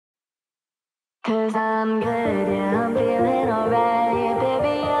Cause I'm good, yeah, I'm feeling alright.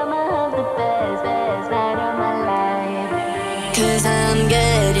 Baby, I'ma have the best night of my life. Cause I'm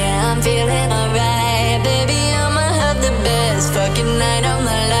good, yeah, I'm feeling alright. Baby, I'ma have the best fucking night of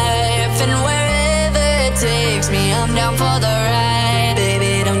my life. And wherever it takes me, I'm down for the ride.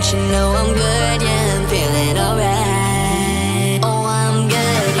 Baby, don't you know I'm good, yeah, I'm feeling alright. Oh, I'm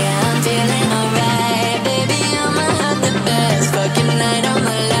good, yeah, I'm feeling alright. Baby, I'ma have the best fucking night of my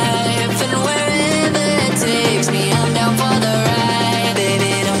life. And wherever it takes me, I'm down for the ride.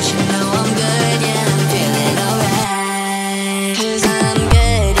 Baby, don't you know I'm good, yeah, I'm feeling alright. Cause I'm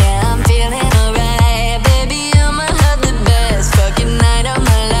good, yeah, I'm feeling alright. Baby, I'ma have the best fucking night of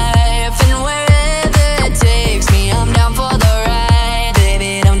my life. And wherever it takes me, I'm down for the ride.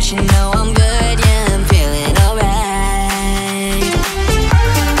 Baby, don't you know I'm good, yeah, I'm feeling alright.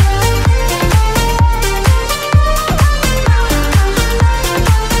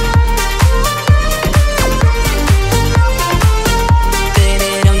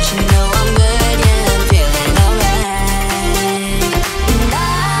 Baby, don't you know I'm good, yeah, I'm feeling alright. And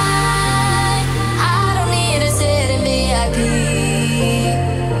I don't need to sit in VIP.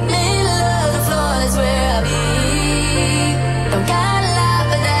 Middle of the floor, that's where I'll be. Don't got a lot,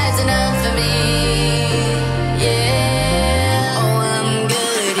 but that's enough for me. Yeah. Oh, I'm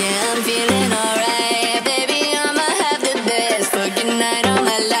good, yeah, I'm feeling alright. Baby, I'ma have the best fucking night of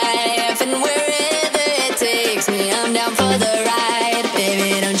my life. And wherever it takes me, I'm down for the ride.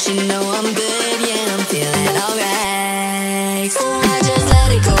 Baby, don't you know I'm good, yeah, I'm feeling alright. So I just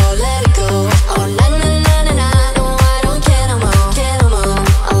let it go, let it go. Oh, na na na na na, no, I don't care no more, care no more.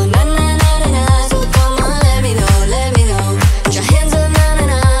 Oh, na na na na na, so come on, let me know, let me know. Put your hands up, na na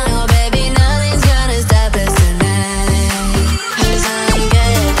na, oh baby, nothing's gonna stop us tonight. Cause I'm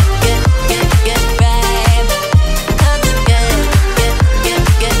good, good right. I'm the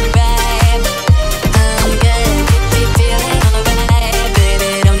good right. I'm good, be feeling alright.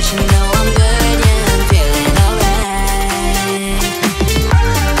 Baby, don't you know I'm good, yeah, I'm feeling alright.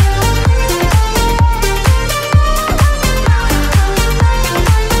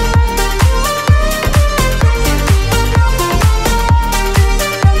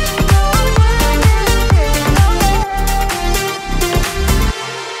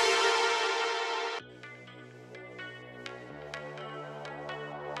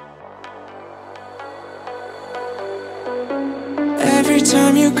 Every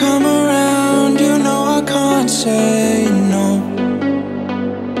time you come around, you know I can't say no.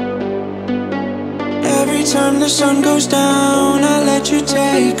 Every time the sun goes down, I let you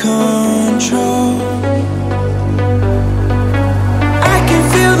take control. I can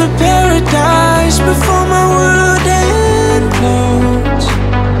feel the paradise before my world implodes.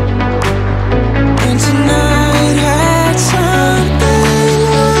 And tonight had something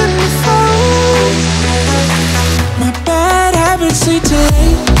wonderful. My bad habits lead to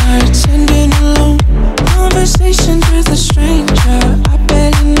late nights ending alone. Conversations with a stranger I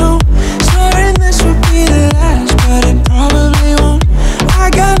barely know. Swearing this would be the last, but it probably won't. I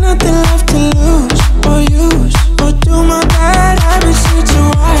got nothing left to lose or use. Or do my bad habits lead to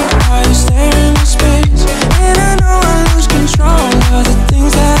why you stare into space? And I know I lose control of the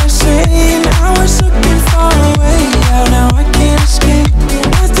things that I say. And I was looking far away, out now I can't escape.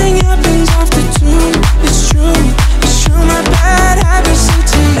 Nothing happens after two, it's true. My bad habits lead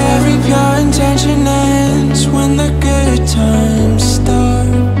to every pure intention ends when the good times start.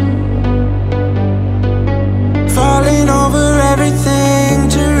 Falling over everything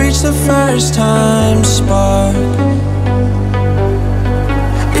to reach the first time spark.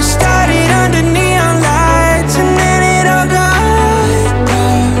 It started under neon lights and then it all got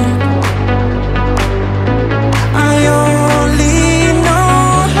dark. I only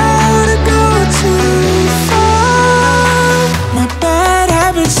know how to go too far. My bad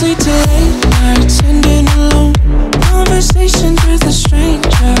habits lead to late nights ending alone. Conversations with a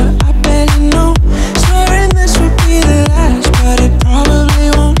stranger I barely know. Swearing this would be the last, but it probably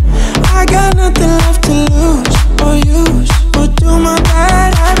won't. I got nothing left to lose or use. Or do my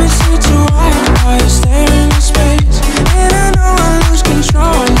bad habits lead to why you stare into space? And I know I lose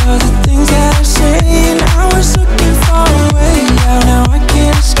control of the things that I say. And I was looking far away, out now I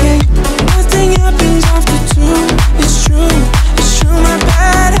can't escape. Nothing happens after two, it's true. It's true, my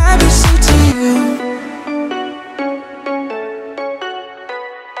bad habits lead to you.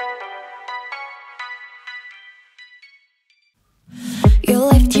 You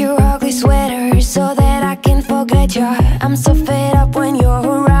lift your ugly sweater so that I can forget you. I'm so fed up when you're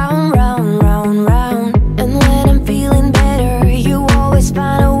around, round, round, round. And when I'm feeling better, you always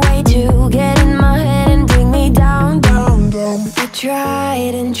find a way to get in my head and bring me down, down, down. You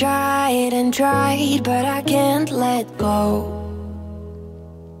tried and and tried, but I can't let go.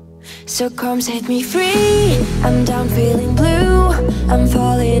 So come set me free, I'm down feeling blue, I'm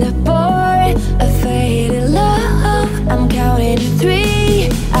falling apart, a faded love. I'm counting to 3,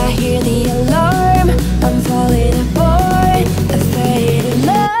 I hear the alarm, I'm falling apart, a faded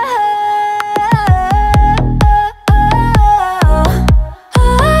love.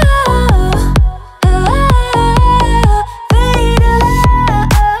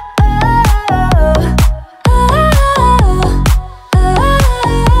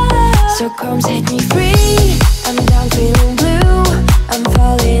 So come set me free, I'm down feeling blue, I'm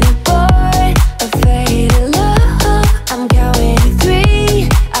falling apart, a faded love. I'm counting to 3,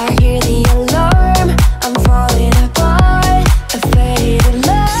 I hear the alarm, I'm falling apart, a faded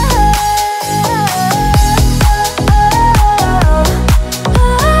love.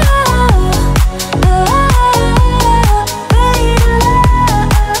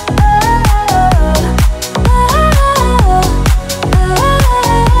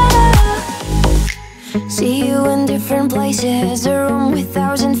 See you in different places, a room with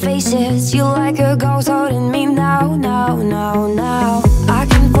 1,000 faces. You like a ghost holding me now, now, now, now. I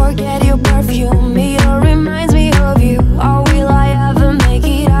can't forget your perfume, it all reminds me of you. Oh, will I ever make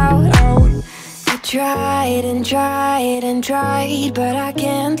it out? Oh, I tried and tried and tried, but I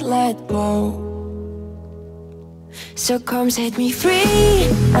can't let go. So come set me free,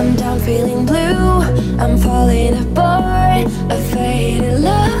 I'm down feeling blue, I'm falling apart, a faded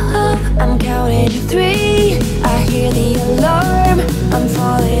love. I'm counting to 3, I hear the alarm, I'm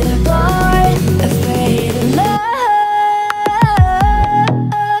falling apart, a faded love.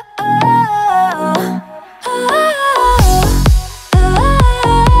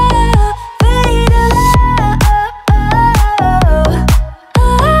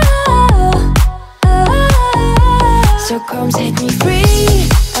 So come set me free,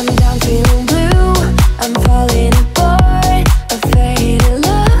 I'm down feeling blue, I'm falling apart, a faded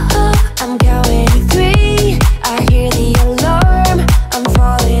love. I'm counting to 3, I hear the alarm, I'm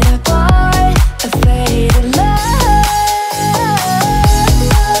falling apart, a faded love.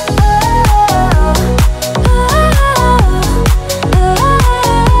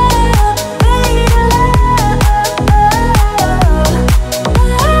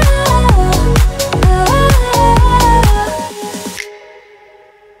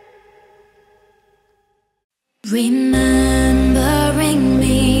 Remembering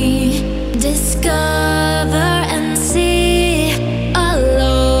me, discover and see all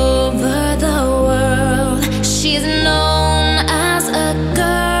over the world. She's known as a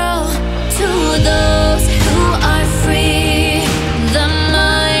girl to those who are free. The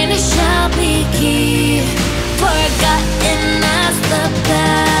mind shall be key, forgotten as the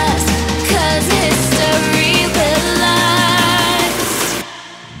past, 'cause history will last.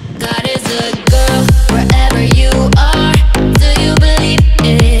 God is a girl wherever you are. Do you believe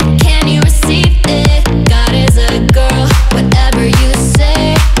it? Can you receive it? God is a girl, whatever you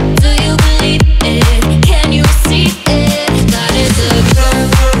say. Do you believe it? Can you receive it? God is a girl.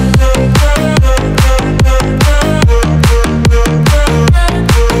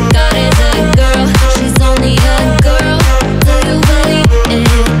 God is a girl, she's only a girl. Do you believe it?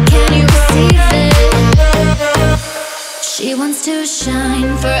 Can you receive it? She wants to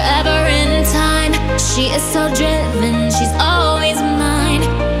shine forever in time. She is so driven, she's always mine,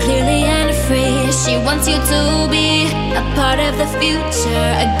 clearly and free. She wants you to be a part of the future,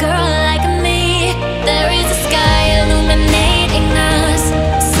 a girl like me. There is a sky illuminating us.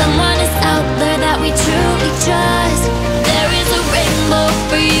 Someone is out there that we truly trust. There is a rainbow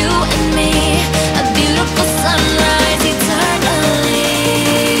for you and me, a beautiful sunrise eternally.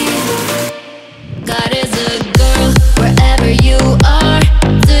 God is a girl wherever you are.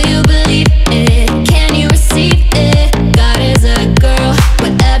 Do you believe it? Can you receive it? God is a girl,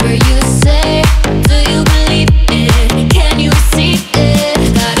 whatever you say. Do you believe it? Can you receive it?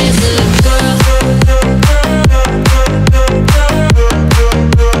 God is a girl.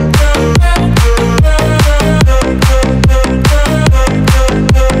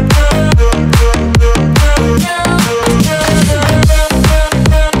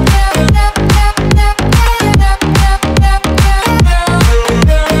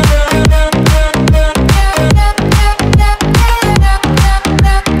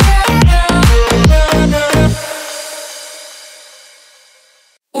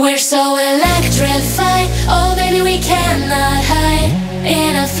 We're so electrified, oh baby we cannot hide.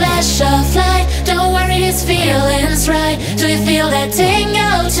 In a flash of light, don't worry these feelings right. Do you feel that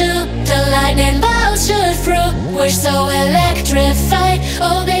tingle too? The lightning bolts shoot through. We're so electrified,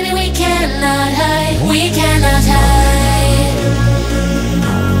 oh baby we cannot hide. We cannot hide.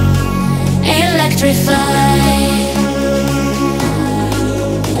 Electrified,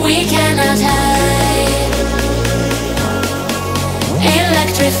 we cannot hide.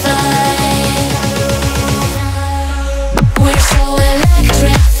 Electrified, we're so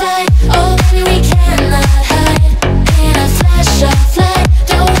electrified. Oh baby, we cannot hide. In a flash of light,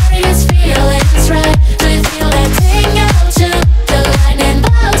 don't worry, this feeling's right. Do you feel that tingle too? The lightning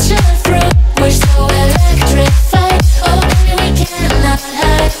bolts shoot through. We're so electrified. Oh baby, we cannot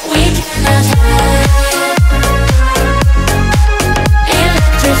hide. We cannot hide.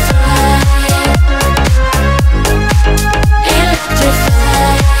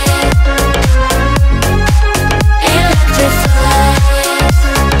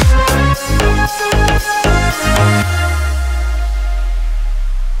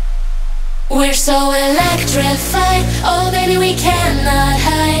 We're so electrified, oh baby, we cannot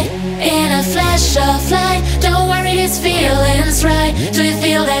hide. In a flash of light, don't worry, this feeling's right. Do you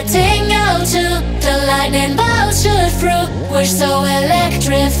feel that tingle too? The lightning bolts shoot through. We're so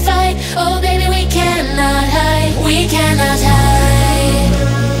electrified, oh baby, we cannot hide. We cannot hide.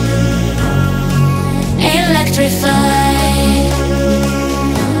 Electrified,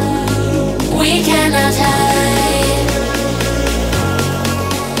 we cannot hide.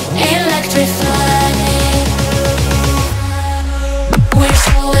 Electrified, we're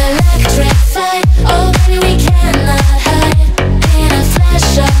so electrified. Oh baby, we cannot hide. In a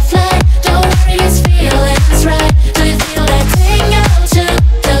flash of light, don't worry, this feeling's right. Do you feel that tingle too?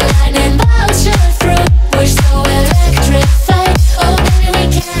 The lightning bolts shoot through. We're so electrified. Oh baby, we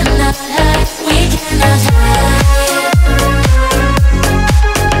cannot hide. We cannot hide.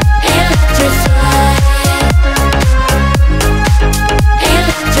 Electrified.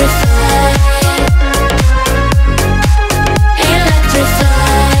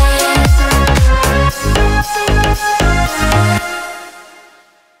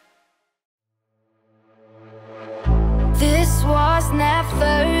 This was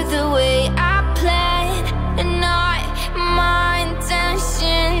never the way I planned, and not my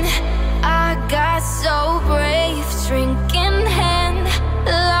intention. I got so brave, drink in hand,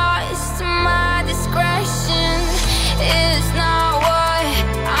 lost my discretion. It's not what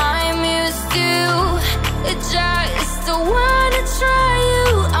I'm used to. Just wanna try you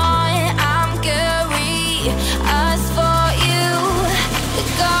on. I'm curious for you.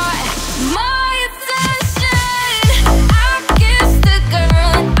 Got my attention. I kissed the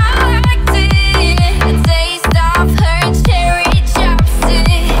girl I liked it. The taste of her cherry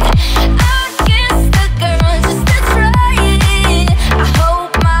chopstick. I kissed the girl just to try it. I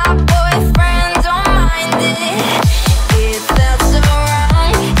hope my boyfriend don't mind it. It felt so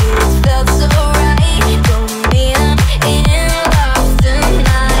wrong, it felt so right. Don't mean in love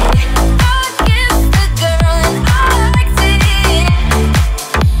tonight. I kissed the girl and I liked it.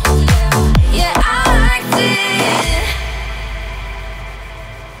 Yeah, I liked it.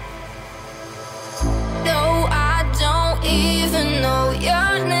 No, I don't even know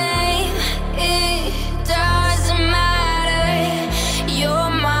your name. It doesn't matter. You're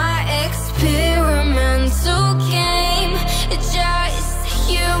my experimental game. It's just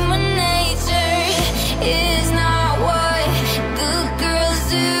human nature. Is not what good girls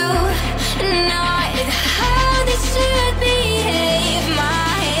do. Not how they should behave.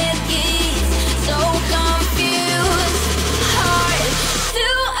 My head gets so confused. Hard to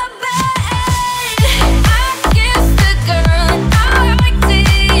abandon. I kissed the girl and I liked it.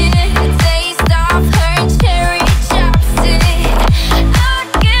 The taste of her cherry chopstick. I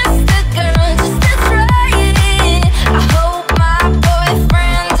kissed the girl just to try it. I hope my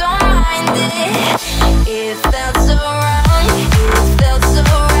boyfriend don't mind it. It felt so wrong, it felt so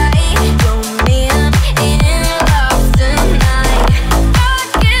right. Don't mean in love tonight. I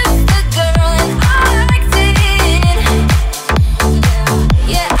kissed the girl and I liked it.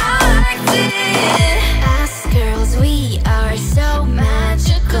 Yeah, I liked it. Us girls, we are so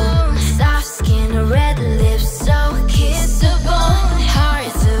magical. Soft skin, red lips, so kissable.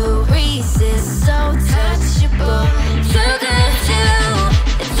 Hard to resist, so touchable. Too good to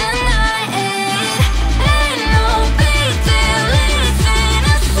deny it. Ain't no big deal, anything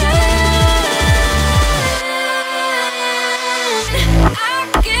I said. I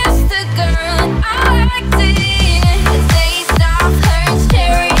kissed the girl and I liked it. The taste of her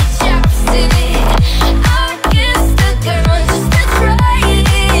cherry chopstick. I kissed the girl just to try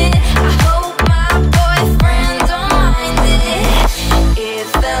it. I hope my boyfriend don't mind it. It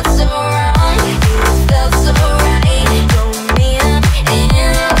felt so wrong, it felt so right. Don't mean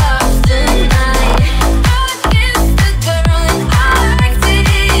in love tonight. I kissed the girl and I liked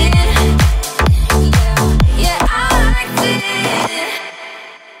it. Yeah, I liked it.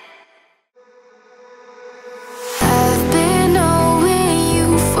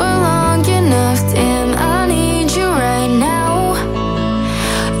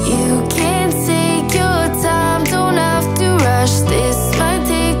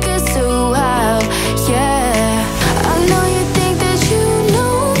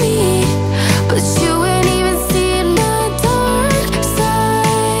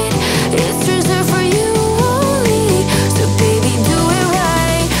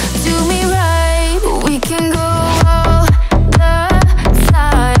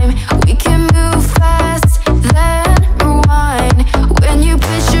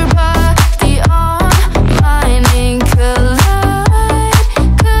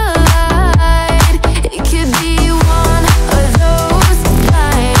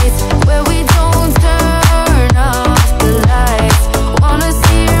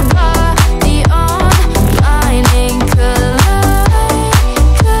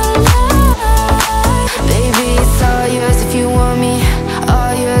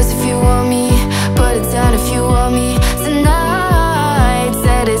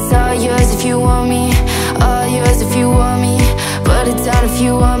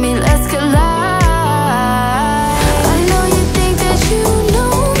 you want me, let's collide. I know you think that you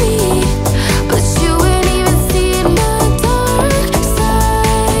know me, but you ain't even seen my dark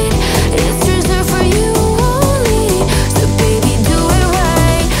side. It's reserved for you only, so baby do it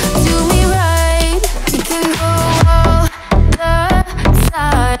right, do me right. We can go all the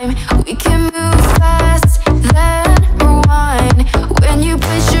time, we can move fast, then rewind. When you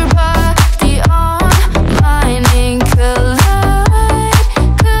push your body on mine and collide,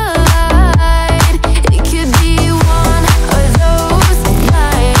 collide. It could be one of those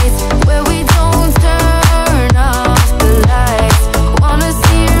nights where we don't turn off the lights. Wanna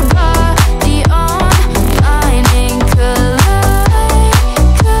see your body on mine and collide,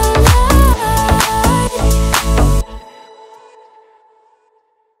 collide.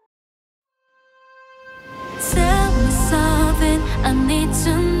 Tell me something I need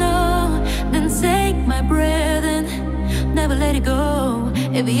to know, then take my breath and never let it go.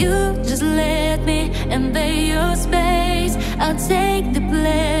 If you just let me invade your space, I'll take the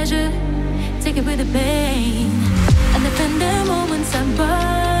pleasure, take it with the pain, and defend the moments I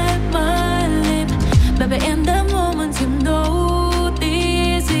bite my lip. Baby, in the moment you know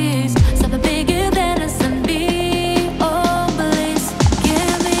this is something bigger than us and beyond bliss.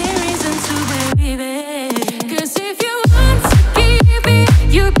 Give me a reason to believe it. 'Cause if you want to keep me,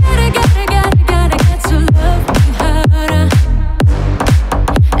 you gotta get to love me harder.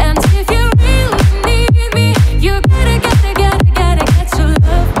 And if you really need me, you gotta get to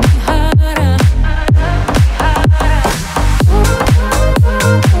love me harder.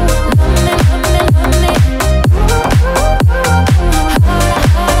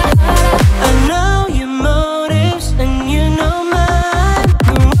 I know your motives and you know mine.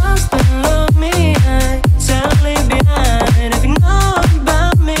 Who wants to love me? I tell it behind. If you know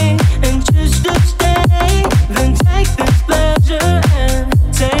about me and choose to stay, then take this pleasure and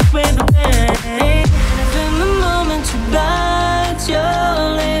take with the pain. And if in the moment you bite your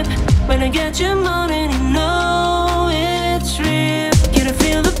lip, when I get your moaning, you know it's real. Can I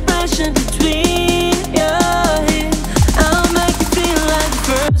feel the passion between your hips? I'll make you feel like the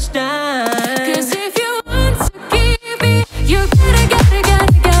first time. 'Cause if you want to keep me, you gotta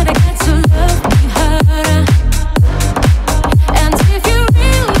get to love me harder. And if you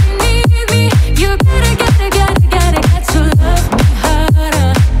really need me, you gotta get to love me harder.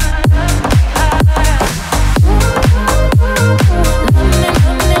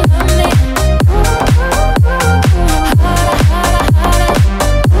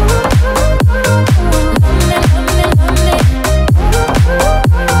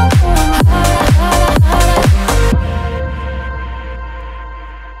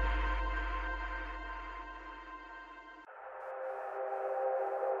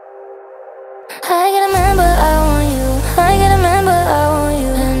 I gotta remember I want you, I gotta remember I want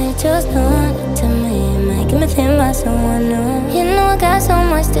you. And it just dawned to me, making me think about someone new. You know I got so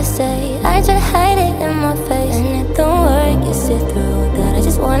much to say, I try to hide it in my face, and it don't work, you sit through that. I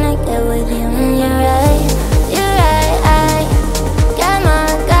just wanna get with you, and you're right, I got my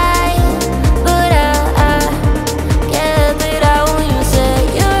guy, but I can't help it out when you say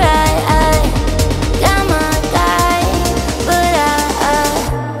you're right. I got my guy, but I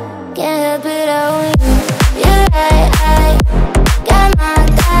can't help it out when you're right. I got my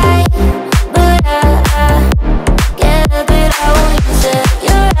guy, but I can't help it out when you say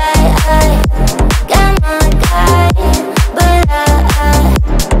you're right. I got my guy, but I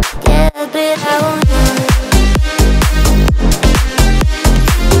can't help it out when you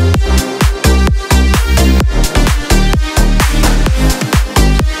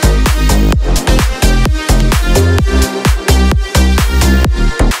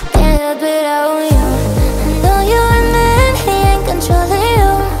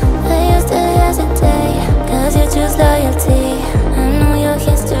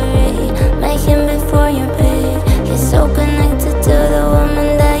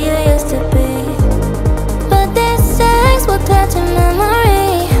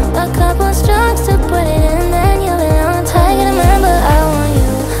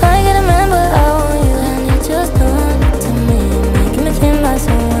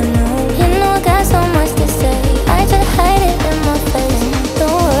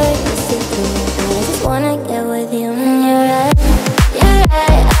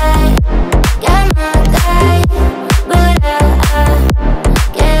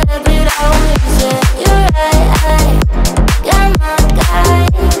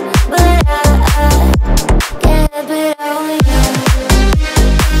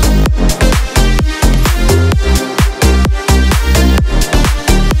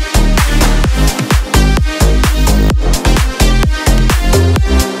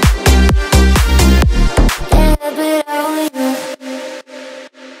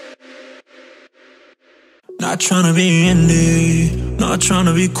Not tryna be indie, not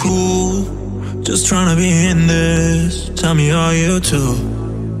tryna be cool, just tryna be in this. Tell me, are you too?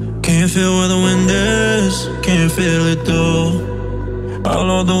 Can you feel where the wind is? Can you feel it though?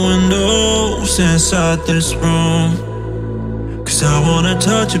 All of the windows inside this room. Cause I wanna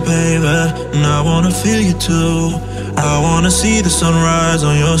touch you, baby, and I wanna feel you too. I wanna see the sunrise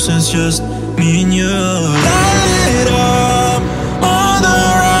on your sense, just me and you. Light it up on the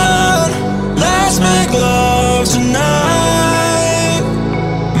run. Let's make love tonight.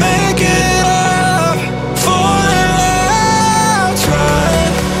 Make it up for the last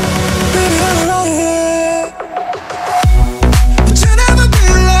ride. Baby, I'm right here. But you'll never be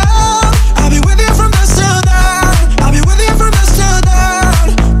alone. I'll be with you from dusk till dawn. I'll be with you from dusk till dawn.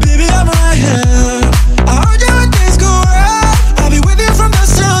 Baby, I'm right here. I hold you when things go wrong. I'll be with you from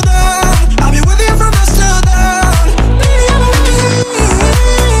dusk till dawn. I'll be with you from dusk till dawn. Baby, I'm right here.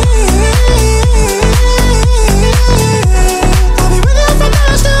 I'll be with you from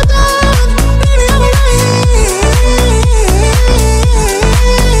dusk till dawn. Baby, I'm right here.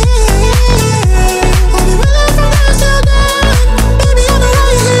 I'll be with you from dusk till dawn. Baby, I'm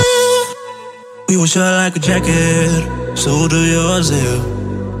right here. We were shut like a jacket, so do yours, yeah.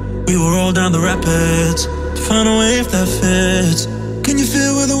 We will roll down the rapids to find a wave that fits. Can you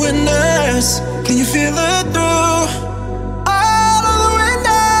feel where the wind is? Can you feel it through all of the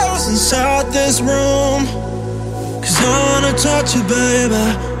windows inside this room? Cause I wanna touch you, baby,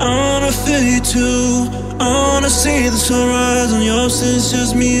 I wanna feel you too. I wanna see the sunrise on your sense,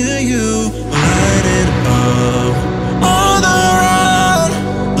 just me and you. Light it up on the run.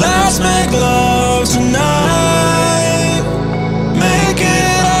 Let's make love tonight. Make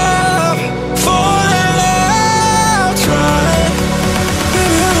it up for the last ride.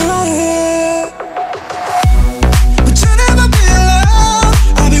 Baby, I'm right here. But you'll never be alone.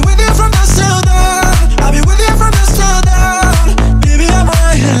 I'll be with you from dusk till dawn. I'll be with you from dusk till dawn. Baby, I'm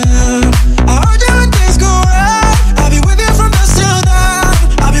right here. I hold you when things go wrong. I'll be with you from dusk till dawn.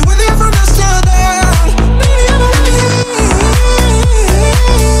 I'll be with you from dusk till dawn. Baby, I'm right here.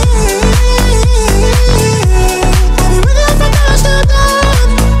 I'll be with you from dusk till dawn.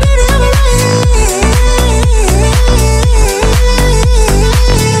 Baby, I'm right here.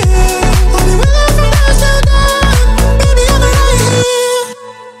 I'll be with you from dusk till dawn. Baby, I'm right here.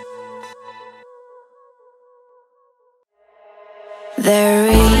 There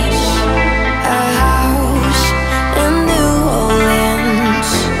is a house in New Orleans.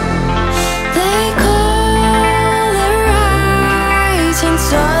 They call the rising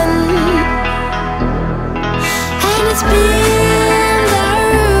sun, and it's been the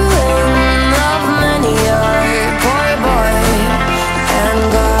ruin of many a poor boy. And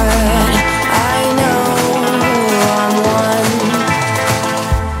God, I know I'm one.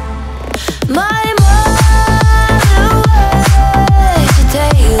 My mother was a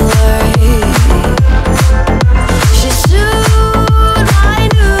tailor. She sewed my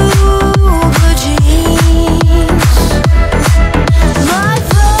new blue jeans. My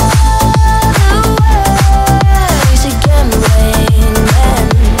father was a gambling man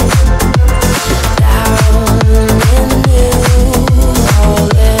down in New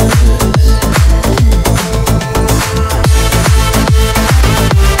Orleans.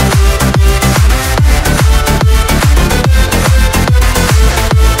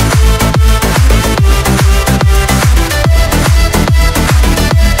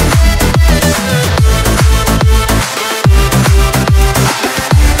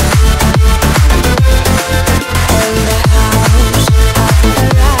 And the house of the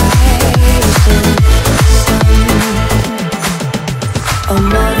rising sun. A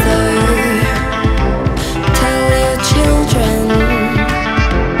mother, tell your children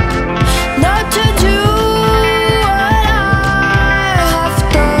not to do what I have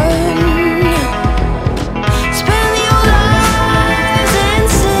done. Spend your lives in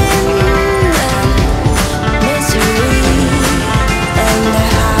sin and misery. And the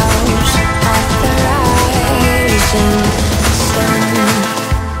house of the rising sun.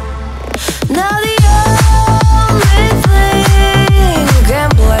 Now the only thing you can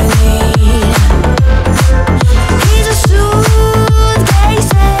blame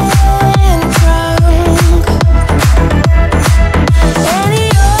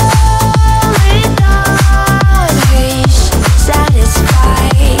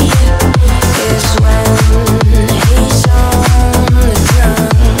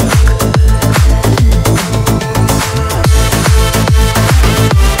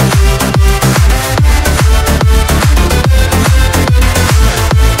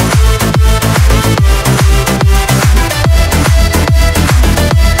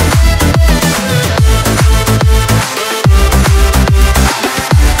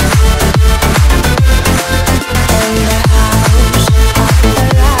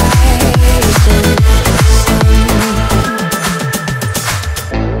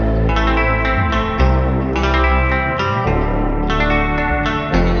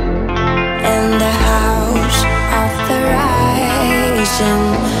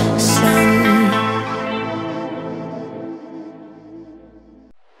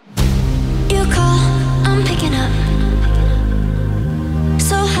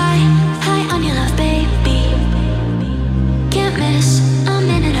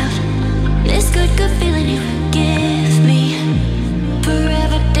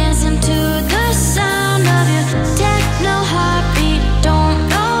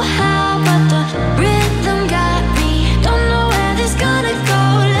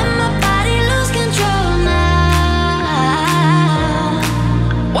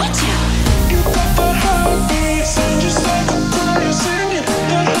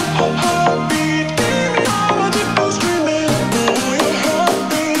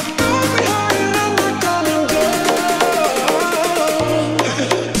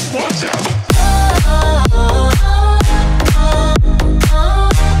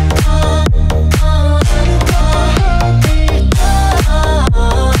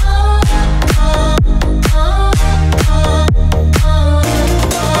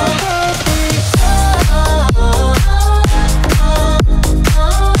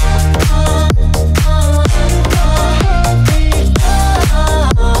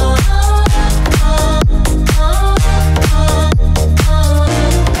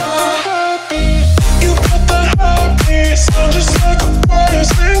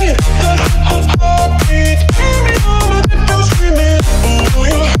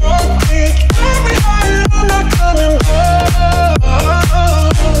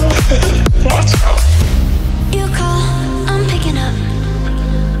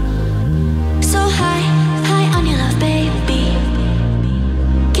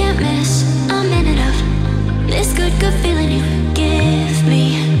good feeling you give me.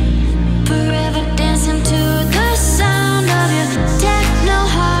 Forever dancing to the sound of your techno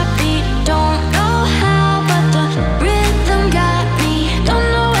heartbeat. Don't know how, but the rhythm got me. Don't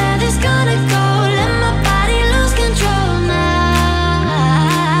know where this gonna go. Let my body lose control now.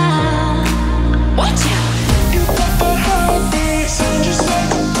 Watch out. You got the heartbeat, sound just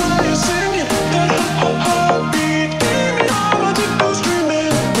like a choir singing. That heartbeat, give me all my deep blue screaming.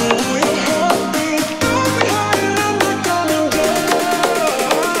 Oh, your heartbeat, got me high and I'm not coming down.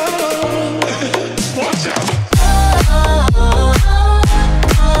 Watch out.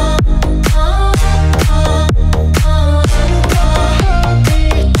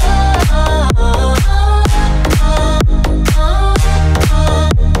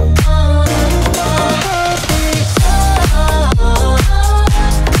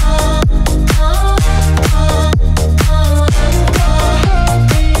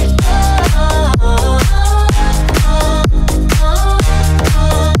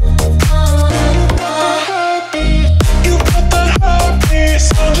 You got the heartbeat,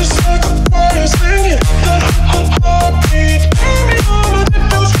 sound just like a choir singing. That heartbeat, give me all my deep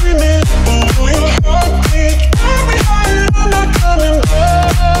blue screaming. Oh, your heartbeat, got me high and I'm not coming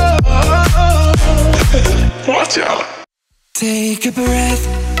down. Watch out. Take a breath,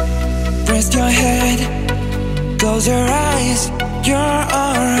 rest your head, close your eyes, you're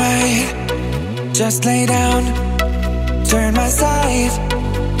alright. Just lay down, turn my side.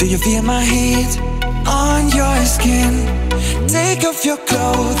 Do you feel my heat on your skin? Take off your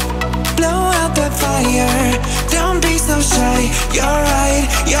clothes, blow out the fire. Don't be so shy, you're right,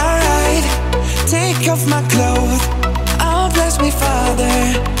 you're right. Take off my clothes, oh bless me Father.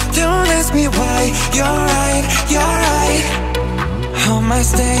 Don't ask me why, you're right, you're right. On my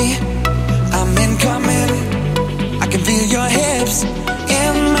stay, I'm incoming. I can feel your hips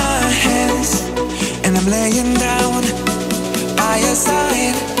in my hands, and I'm laying down by your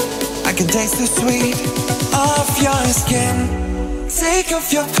side. I can taste the sweet of your skin. Take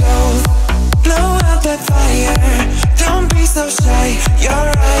off your clothes, blow out that fire. Don't be so shy, you're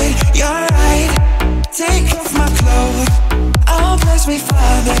right, you're right. Take off my clothes, oh bless me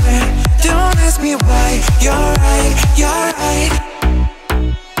Father. Don't ask me why, you're right, you're right.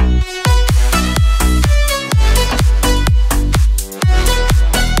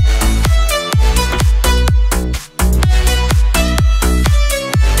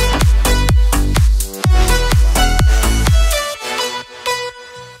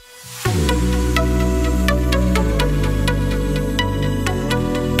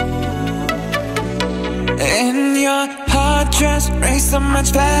 In your hot dress, race so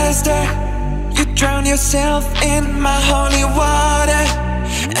much faster. You drown yourself in my holy water,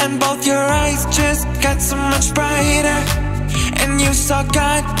 and both your eyes just got so much brighter. And you saw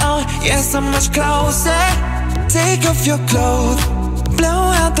God, oh yeah, so much closer. Take off your clothes, blow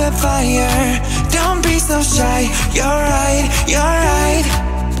out the fire. Don't be so shy, you're right, you're right.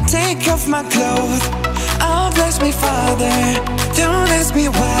 Take off my clothes, oh bless me Father. Don't ask me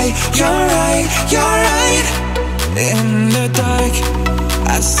why, you're right, you're right. In the dark,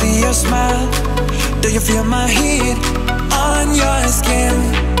 I see your smile. Do you feel my heat on your skin?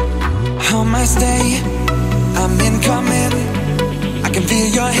 On my stay, I'm incoming. I can feel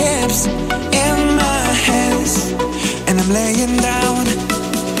your hips in my hands, and I'm laying down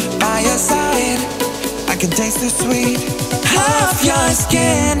by your side. I can taste the sweet of your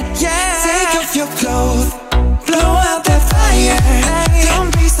skin, yeah. Take off your clothes, blow out that fire.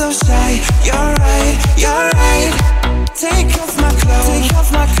 Don't be so shy, you're right, you're right. Take off my clothes, take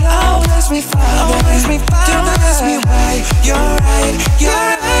off my clothes. Oh bless me Father, oh bless me Father. Don't ask me why, you're right, you're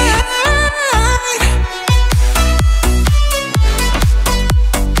right.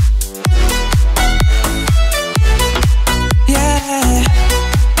 Yeah,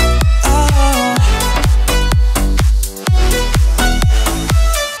 oh.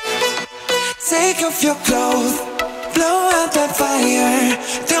 Take off your clothes, blow out that fire.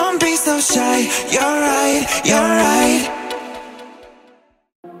 Don't be so shy, you're right, you're right.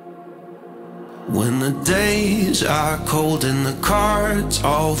 When the days are cold and the cards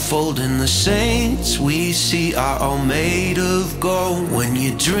all fold and the saints we see are all made of gold. When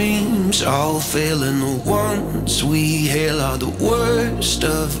your dreams all fail and the ones we hail are the worst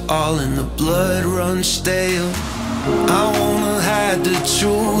of all and the blood runs stale. I wanna hide the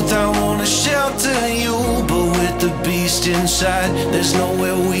truth, I wanna shelter you, but with the beast inside, there's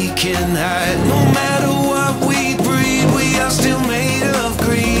nowhere we can hide. No matter what we breed, we are still made of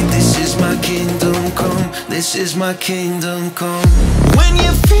greed. This is my kingdom come, this is my kingdom come. When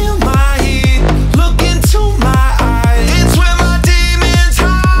you feel my heat, look into my eyes. It's where my demons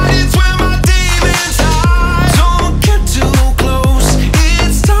hide, it's where my demons hide. Don't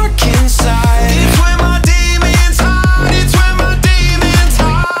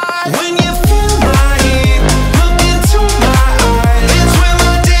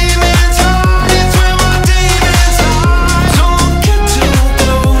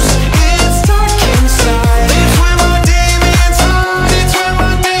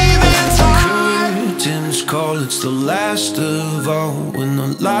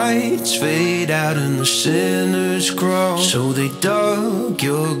lights fade out and the sinners crawl. So they dug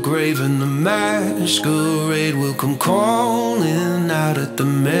your grave and the masquerade will come crawling out at the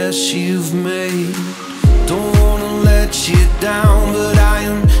mess you've made. Don't wanna let you down, but I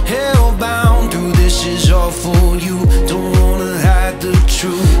am hellbound through this is all for you. Don't wanna hide the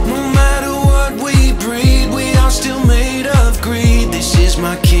truth. No matter what we breed, we are still made of greed. This is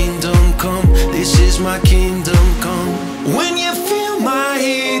my kingdom come, this is my kingdom come. When you feel my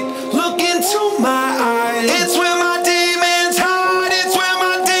heat, look into my eyes. It's where my demons hide, it's where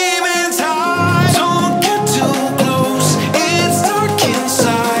my demons hide. Don't get too close, it's dark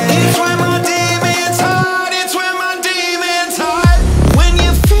inside. It's where my demons hide, it's where my demons hide. When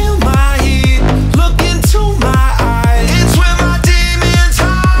you feel my heat, look into my eyes. It's where my demons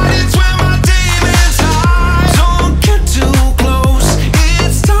hide, it's where my demons hide. Don't get too close,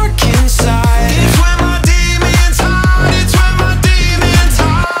 it's dark inside. It's where my demons hide, it's where my demons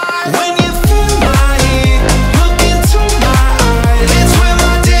hide. When you feel my heat, look into my eyes. It's where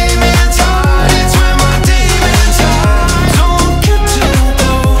my demons hide, it's where my demons hide. Don't get too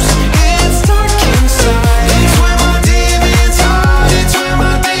close, it's dark inside. It's where my demons hide, it's where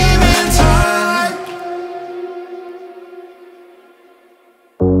my demons hide.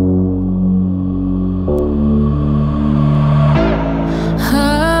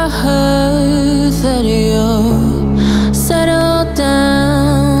 I heard that you settled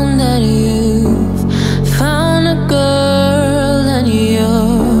down, that you've found a girl and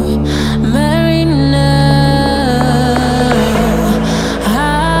you're married now.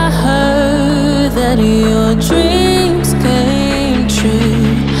 I heard that your dreams came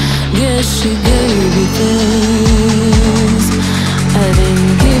true. Guess she gave you things I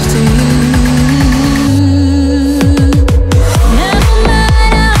didn't give to you. Never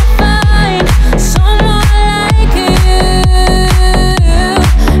mind, I'll find someone like you.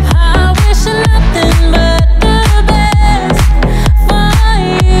 I wish nothing but the best for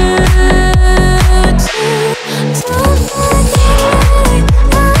you too. Don't forget,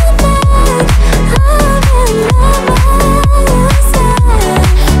 I'm back. I'm in my side.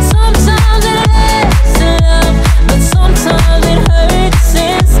 Sometimes it lasts in love, but sometimes it hurts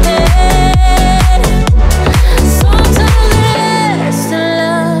instead. Sometimes it lasts in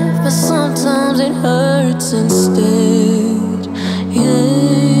love, but sometimes it hurts instead. Yeah,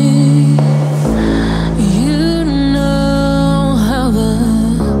 you know how the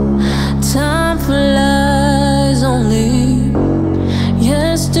time flies. Only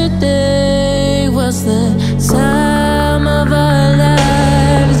yesterday was the time of our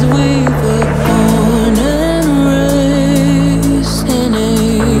lives. We were born and raised in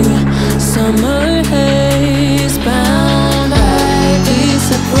a summer haze, bound by the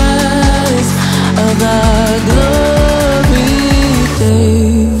surprise of our glory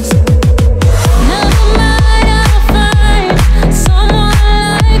days. Never mind, I'll find someone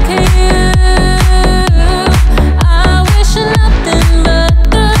like you. I wish nothing but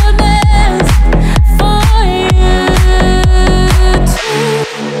the best for you too.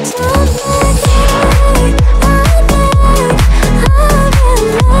 Don't forget, I'm back. I'm in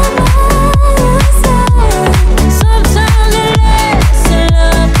my side. Sometimes it lasts in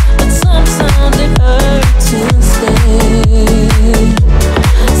love, but sometimes it hurts instead.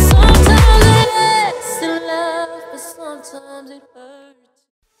 Sometimes it lasts in love, but sometimes it hurts.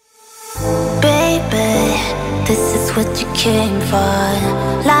 Baby, this is what you came for.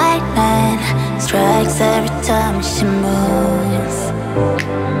 Lightning strikes every time she moves,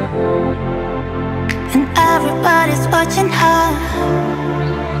 and everybody's watching her.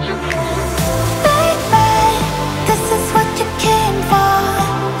 Baby, this is what you came for.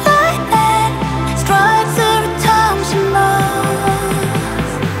 Lightning strikes every time she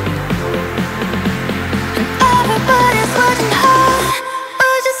moves, and everybody's watching her.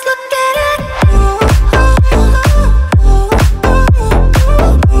 Oh, just look at it.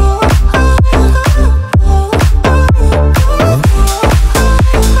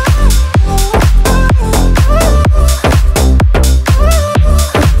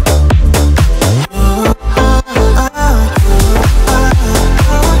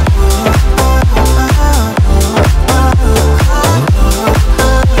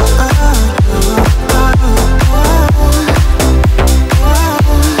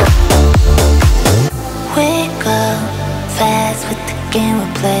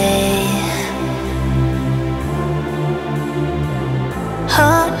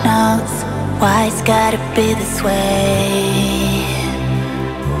 Why it's gotta be this way?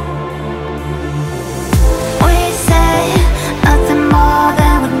 We say nothing more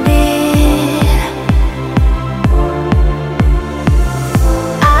than we need.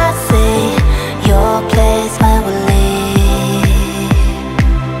 I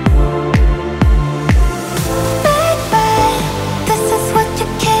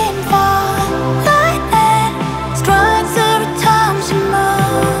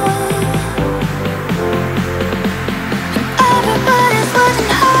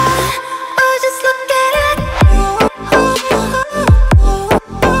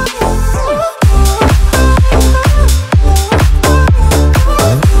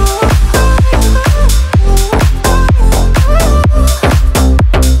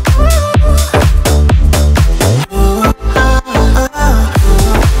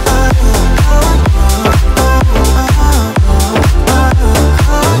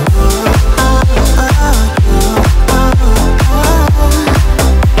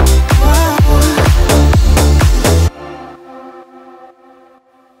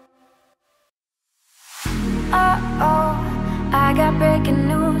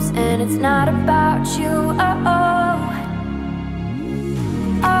and it's not about you.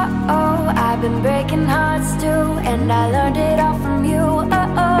 I've been breaking hearts too, and I learned it all from you. I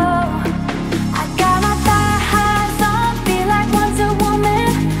got my thigh highs on, feel like Wonder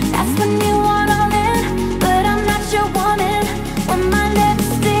Woman. That's when you want all in, but I'm not your woman. When my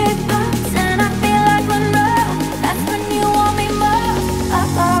lipstick pops and I feel like Monroe, that's when you want me more.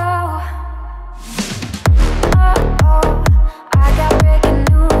 I got breaking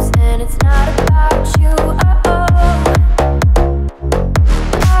news, and it's not about you.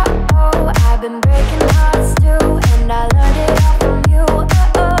 I've been breaking hearts too, and I learned it all from you.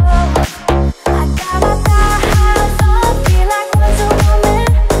 I got my thigh highs on, feel like Wonder Woman.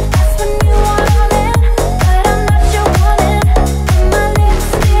 That's when you want all in, but I'm not your woman. When my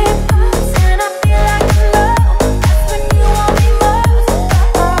lipstick pops and I feel like Monroe, that's when you want me most.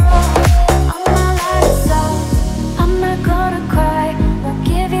 I'm not like salt, I'm not gonna cry. Won't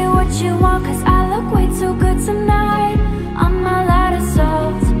give you what you want, cause I look way too good tonight. I'm not light of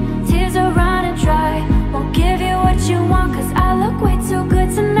salt, tears are running dry. Won't give you what you want, cause I look way too good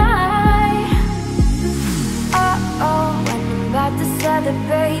tonight. When I'm about to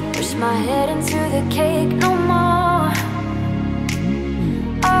celebrate, push my head into the cake no more.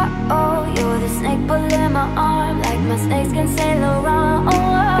 You're the snake pulling my arm, like my snakes can say Laurent.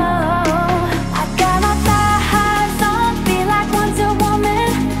 I got my thigh highs on, feel like Wonder Woman.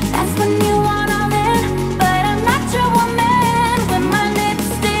 That's when you want all in, but I'm not your woman. When my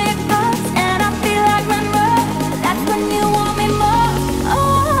lipstick pops and I feel like Monroe, that's when you want me more.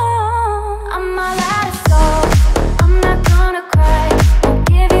 I'm all out of soul, I'm not gonna cry. Won't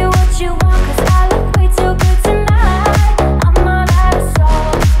give you what you want, cause I look way too good tonight. I'm all out of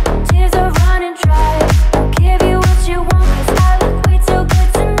soul, tears are running dry. Won't give you what you want, cause I look way too good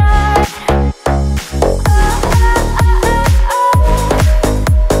tonight.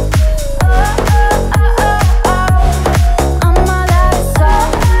 I'm all out of soul.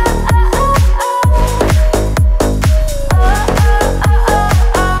 I'm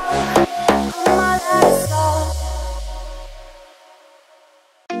all out of soul.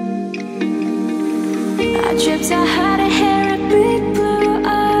 I tripped, I had a hair and big blue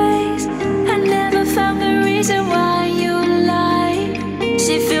eyes. I never found the reason why you lied.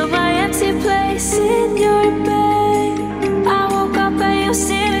 She filled my empty place in your bed. I woke up and you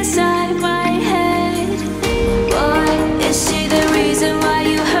sit inside my head. Boy, is she the reason why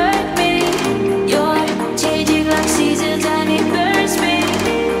you hurt me? You're changing like seasons and it burns me.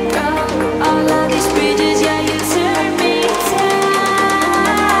 Bro, all of these bridges, yeah, you turn me down.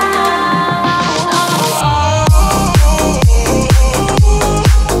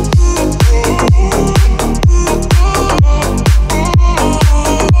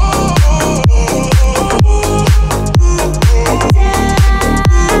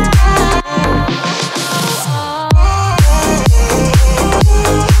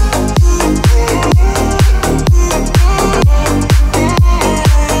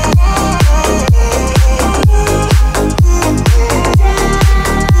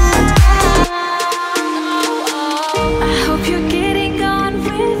 I hope you're getting on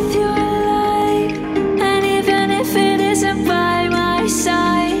with your life, and even if it isn't by my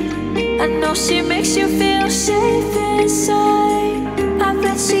side, I know she makes you feel safe inside. I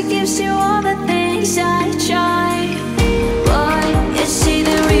bet she gives you all the things I try. Boy, is she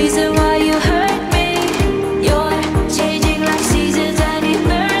the reason why you hurt me? You're changing like seasons and it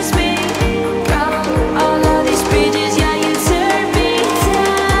burns me. Bro, all of these bridges, yeah, you turn me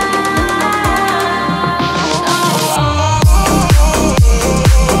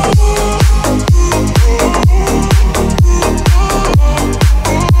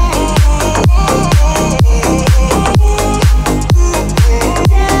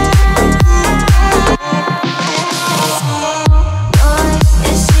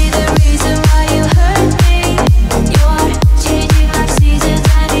Is she the reason why you hurt me? You're changing like seasons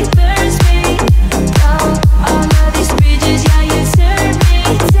and it burns me. Bro, all of these bridges, yeah, you turn me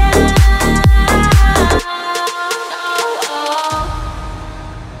down.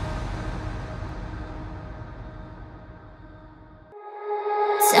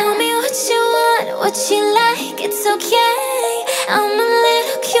 Tell me what you want, what you like, it's okay. I'm a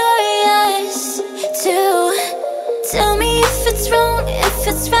little curious too. Tell me if it's wrong, if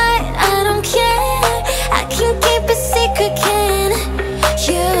it's right, I don't care. I can keep a secret, can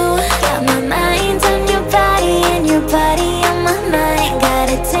you? Got my mind on your body and your body on my mind. Got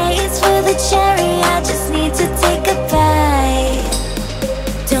a taste for the cherry, I just need to take a bite.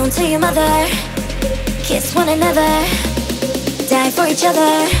 Don't tell your mother, kiss one another, die for each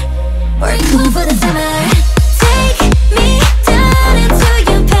other. We're cool for the summer. Take me down into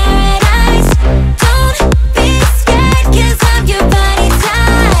your paradise.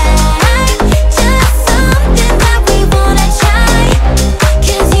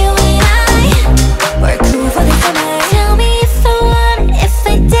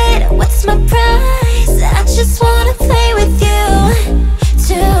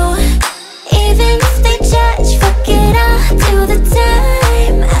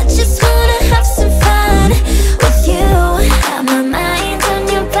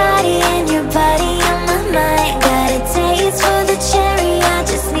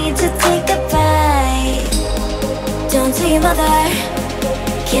 mother,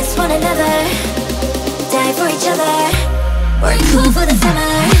 kiss one another, die for each other. We're cool for the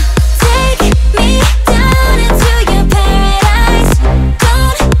summer. Take me down into your paradise.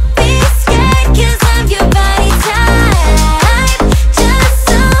 Don't be scared, 'cause I'm your body type. Just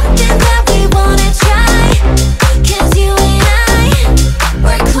something that we wanna try. 'Cause you and I,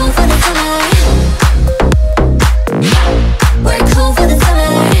 we're cool for the summer. We're cool for the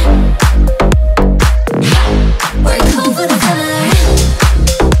summer. We're cool for the summer.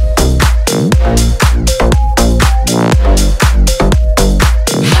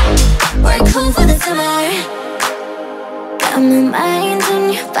 We're cool for the summer. Got my mind on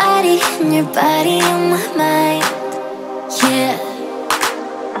your body, and your body on my mind. Yeah.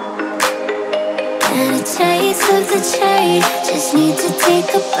 And a taste of the cherry, just need to take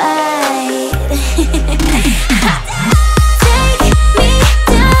a bite. Take me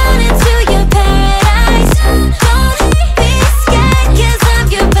down into your paradise. Don't be scared, 'cause I'm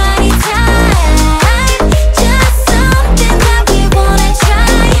your body type. Just something that we wanna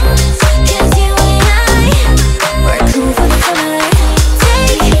try. 'Cause you and I, we're cool for the summer.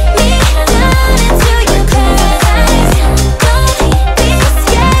 Take me down into your paradise. Don't be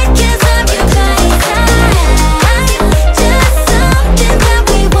scared, 'cause I'm your body type. Just something that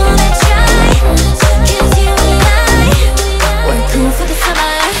we wanna try. 'Cause you and I, we're cool for the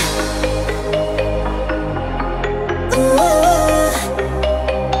summer. Ooh.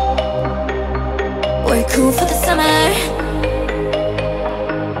 We're cool for the summer.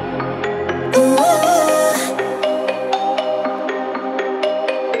 Ooh.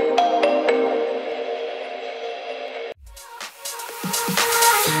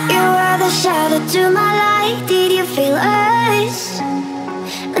 You are the shadow to my light. Did you feel us?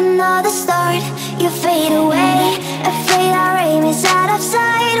 Another start, you fade away. Afraid our aim is out of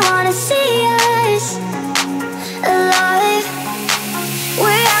sight. Wanna see us alive.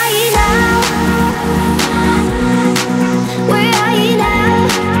 Where are you now? Where are you now?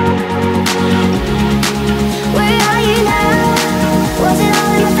 Where are you now? Was it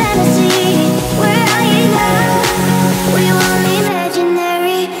all in a fantasy? Where are you now? We were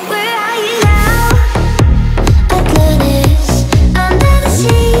imaginary. Where are you now? Atlantis, under the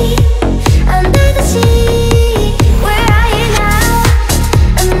sea, under the sea. Where are you now?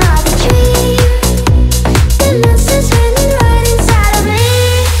 Another dream. The monster's running right inside of me.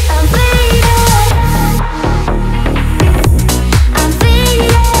 I'm faded. I'm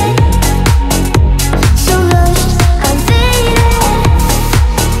faded. So lost. I'm faded.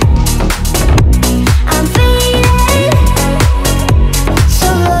 I'm faded. So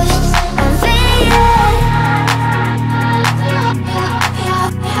lost. I'm faded.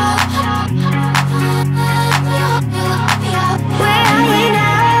 Where are you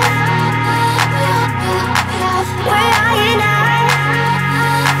now? Where are you now?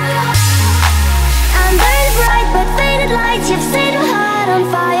 Under the bright but faded lights, you've set my heart on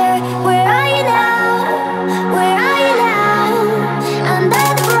fire. Where are you now? Where are you now? Under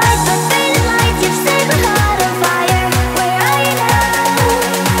the bright but faded lights, you've set my heart on fire. Where are you now?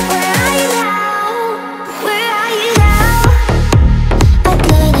 Where are you now? Where are you now?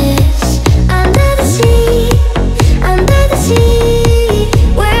 Atlantis, under the sea, under the sea.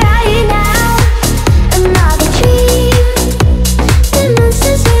 Where are you now? Another dream. The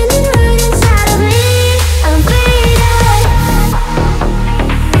monster's running right inside of me. I'm faded.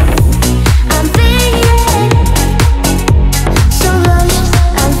 I'm faded. So lost.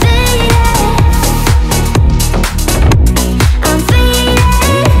 I'm faded. I'm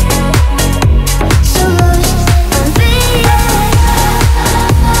faded. So lost. I'm faded.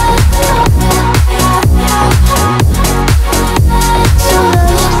 So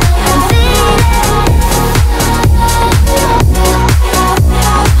lost. I'm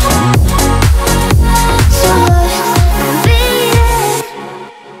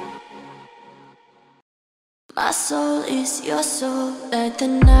My soul is your soul. Let the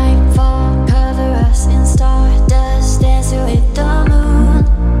night fall, cover us in stardust, dancing with the moon,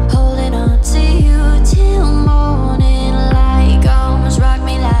 holding on to you till morning light comes. Rock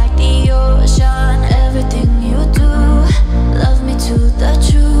me like the ocean. Everything you do, love me to the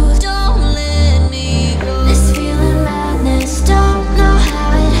truth. Don't let me go. This feeling madness, don't know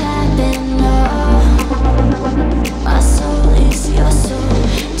how it happened. No, my soul is your soul.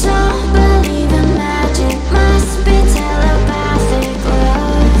 Don't believe in magic, must be telepathic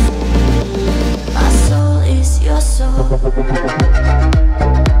love. My soul is your soul.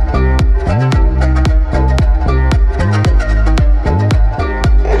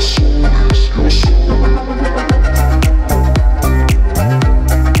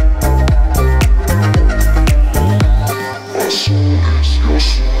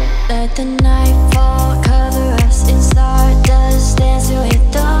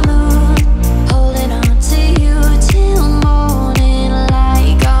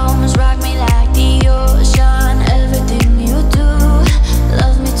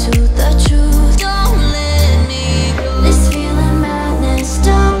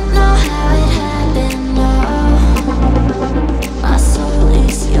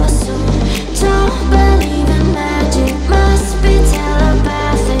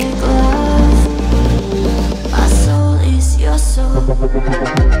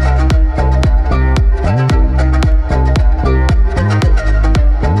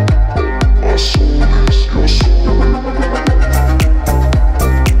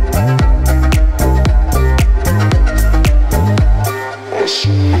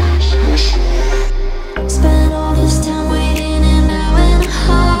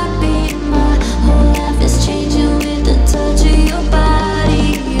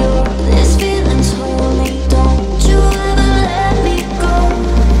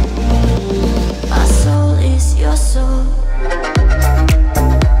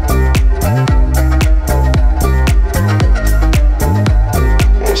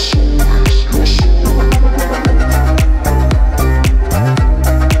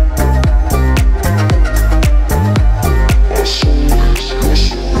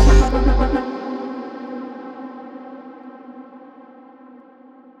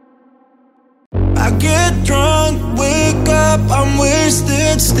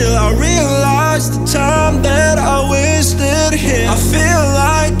 Still I realize the time that I wasted here. I feel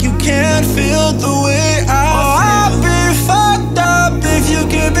like you can't feel the way I feel. I'll be fucked up if you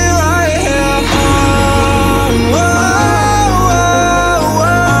keep me right here.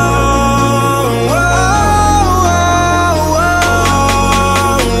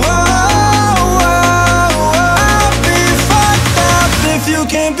 I'll be fucked up if you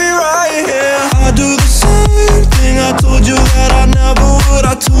can't be right here. I do the same thing I told you that I never would.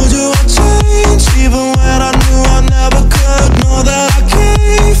 I told you I'd change, even when I knew I never could. Know that I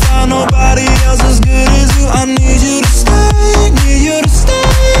can't find nobody else as good as you. I need you to stay, need you to stay.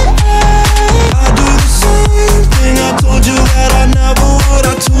 I do the same thing I told you that I never would.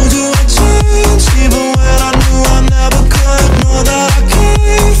 I told you I'd change, even when I knew I never could. Know that I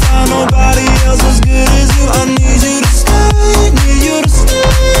can't find nobody else as good as you. I need you to stay, need you to stay.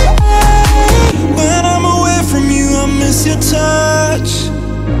 When I'm away from you, I miss your touch.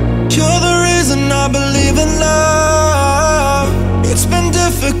 You're the reason I believe in love. It's been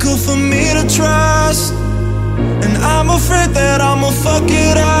difficult for me to trust, and I'm afraid that I'ma fuck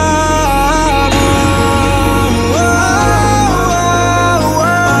it up.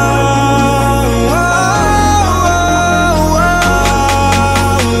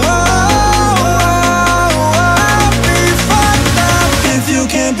 I'll be fucked up if you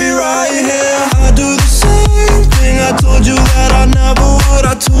can't be right here. I do the same thing I told you that I never would.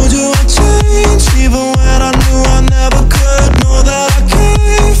 I told you I'd change, even when I knew I never could. Know that I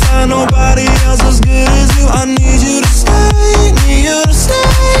can't find nobody else as good as you. I need you to stay, need you to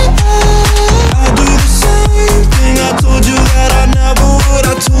stay. I do the same thing I told you that I never would.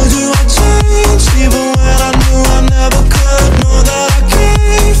 I told you I'd change, even when I knew I never could. Know that I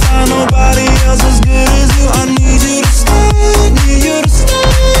can't find nobody else as good as you. I need you to stay, need you to stay.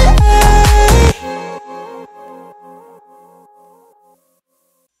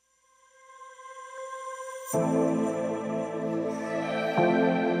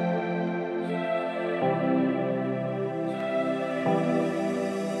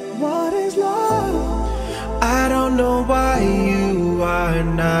 What is love? I don't know why you are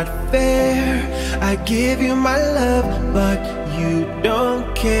not fair. I give you my love, but you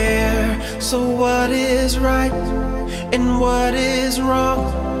don't care. So what is right and what is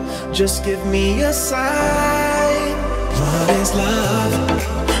wrong? Just give me a sign. What is love?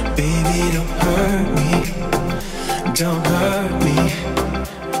 Baby, don't hurt me. Don't hurt me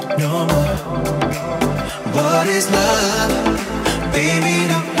no more. What is love? Baby,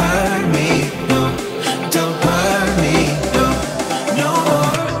 don't hurt me. No, don't hurt me. No, no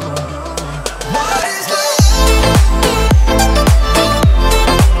more.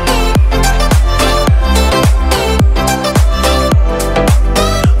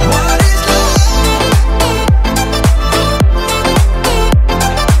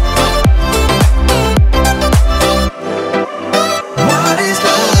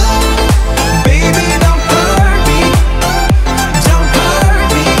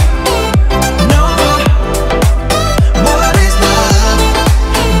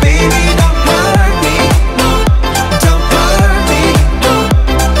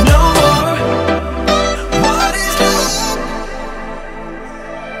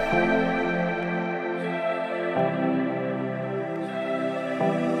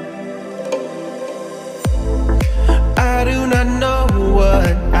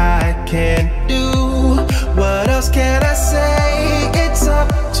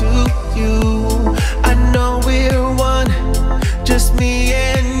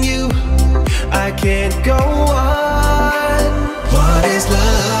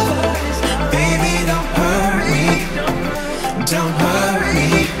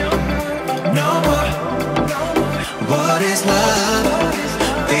 What is love?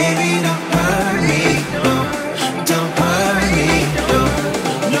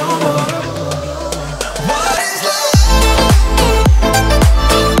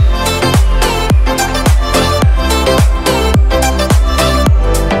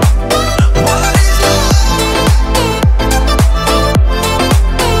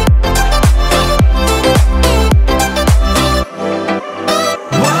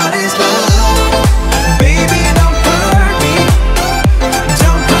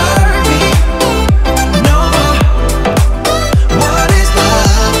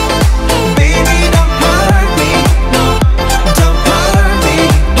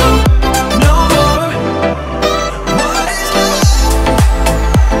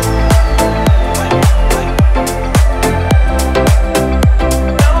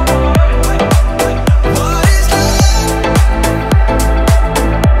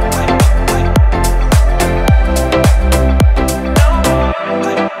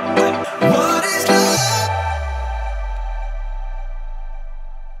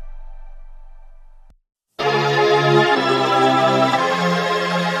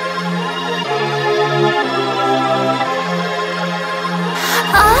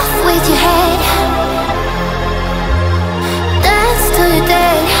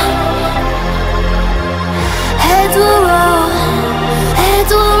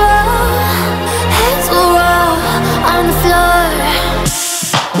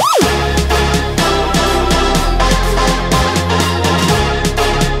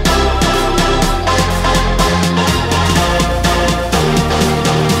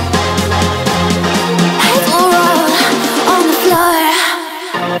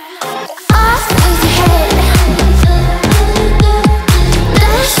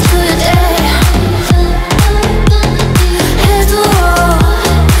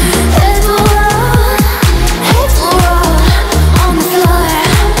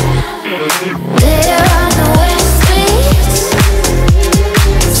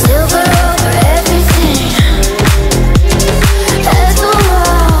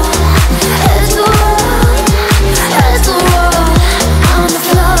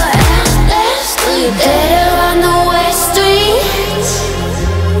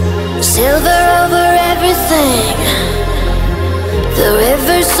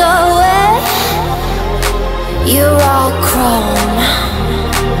 roam.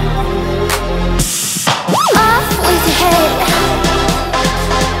 Off with your head.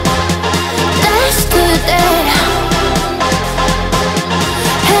 That's good dead.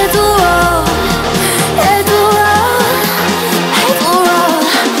 Head to roll, head to roll, head to roll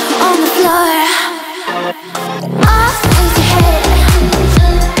on the floor. Off with your head.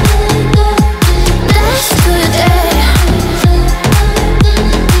 That's good dead.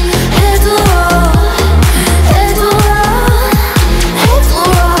 Head to roll, head to roll, head to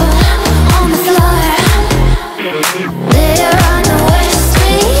roll on the floor. There are no west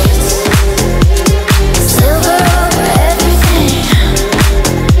streets, silver over everything.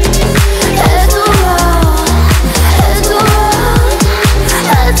 Head to roll, head to roll,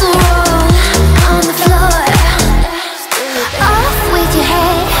 head to roll on the floor. Off with your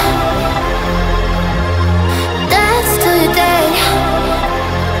head. Dance till you're dead.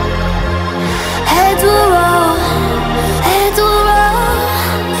 Head to roll, head to roll,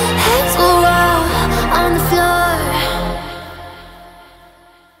 head to roll on the floor.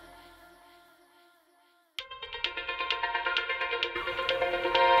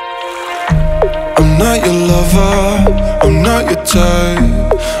 I'm not your lover, I'm not your type.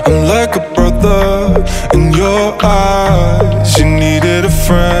 I'm like a brother in your eyes. You needed a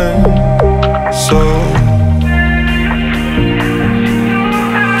friend, so.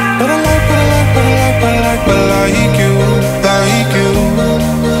 But I like you, like you.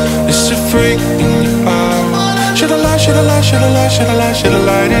 It's a freak in your eyes. Shoulda lied to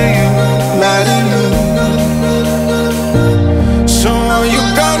you, lied to you. So are you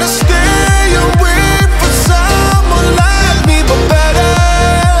gonna stay away for someone like me but better?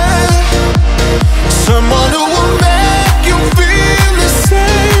 Someone who will make you feel as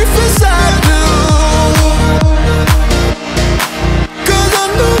safe as I do. 'Cause I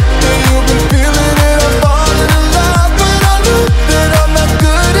know that you've been feeling it, I'm falling in love, but I know that I'm not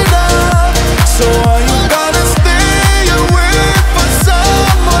good enough. So are you gonna stay away for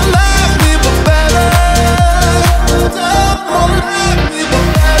someone like me but better? Someone like me but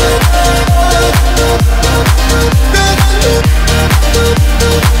better.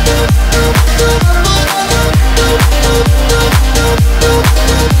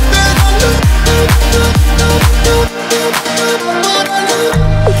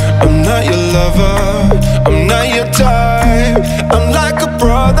 I'm not your lover, I'm not your type. I'm like a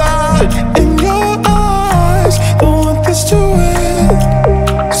brother in your eyes. Don't want this to end,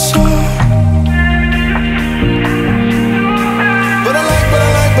 so. But I like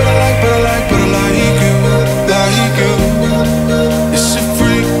you, like you. It's a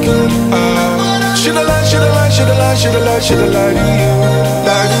freak in your eyes. Shoulda lied to you,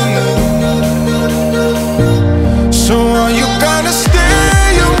 lied to you. So are you gonna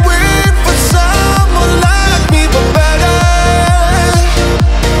stay away for someone like me but better?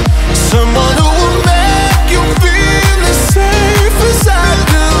 Someone who will make you feel as safe as I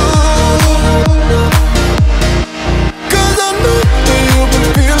do. 'Cause I know that you've been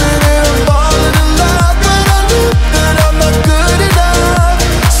feeling it, I'm falling in love, but I know that I'm not good enough.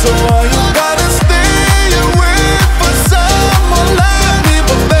 So are you gonna stay away for someone like me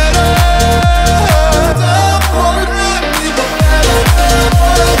but better? Someone like me but better.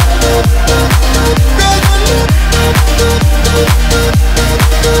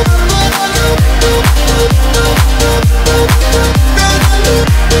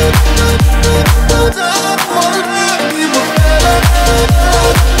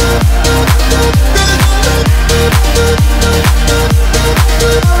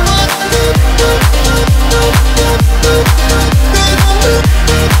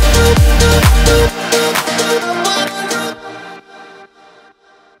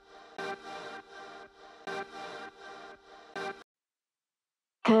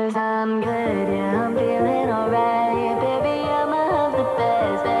 Cause I'm good, yeah, I'm feeling alright. Baby, I'ma have the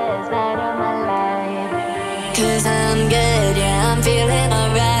best night of my life. Cause I'm good, yeah, I'm feeling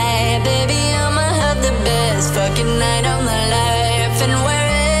alright. Baby, I'ma have the best fucking night of my life. And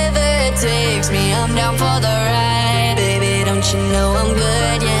wherever it takes me, I'm down for the ride. Baby, don't you know I'm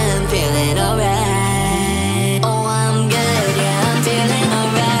good, yeah, I'm feeling alright. Oh, I'm good, yeah, I'm feeling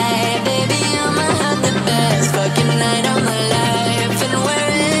alright. Baby, I'ma have the best fucking night of my life. And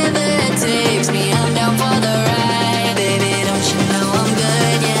wherever it takes me, I'm down for the ride. Baby, don't you know I'm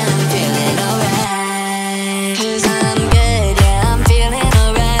good, yeah, I'm feeling alright. Cause I'm good, yeah, I'm feeling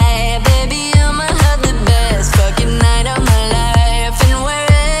alright. Baby, I'ma have the best fucking night of my life. And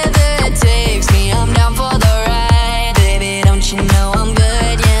wherever it takes me, I'm down for the ride. Baby, don't you know I'm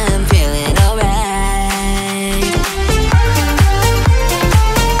good, yeah,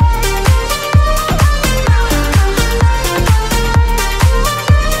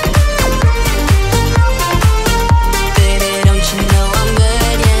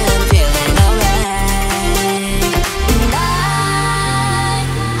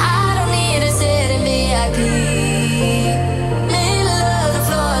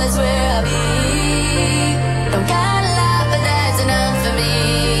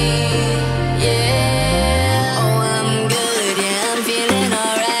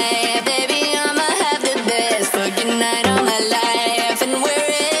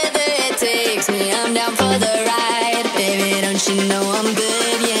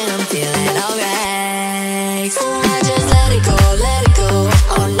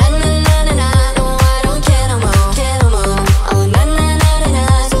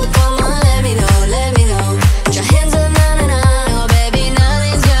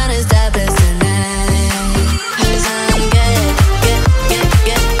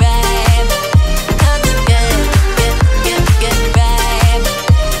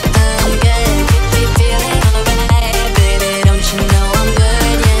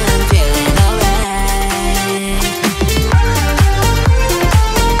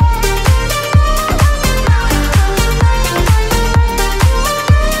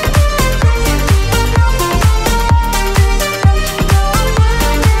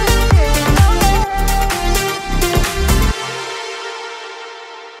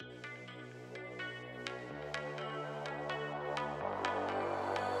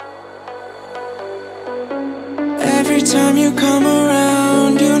 time you come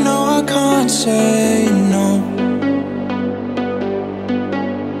around, you know I can't say no.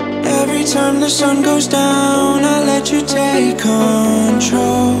 Every time the sun goes down, I let you take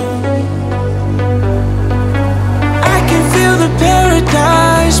control. I can feel the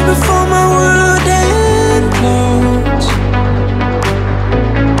paradise before my world implodes.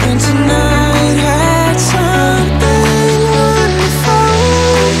 And tonight had something wonderful.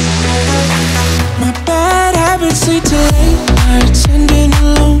 My bad habits lead to late nights ending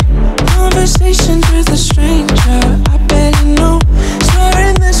alone. Conversations with a stranger, I bet you know.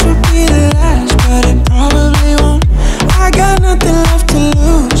 Swearing this would be the last, but it probably won't. I got nothing left to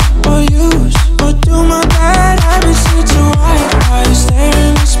lose or use. Or do my bad habits lead to why you stare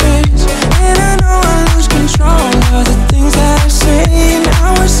into space? And I know I lose control of the things that I say. And I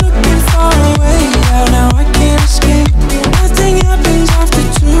was looking far away, now I can't escape. Nothing happens after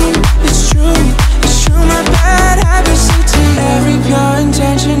two, it's true. My bad habits lead to every pure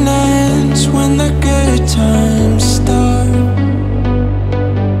intention ends when the good times start.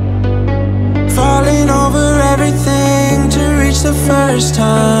 Falling over everything to reach the first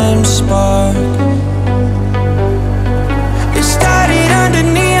time spark. It started under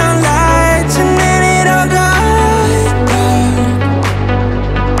neon lights and then it all got dark.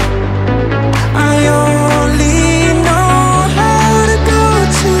 I only know how to go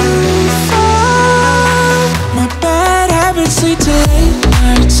too far. My bad habits lead to late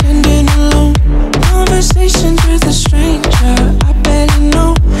nights ending alone. Conversations with a stranger, I bet you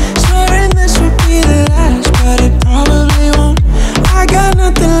know. Swearing this would be the last, but it probably won't. I got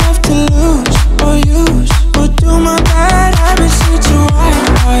nothing left to lose or use. Or do my bad habits lead to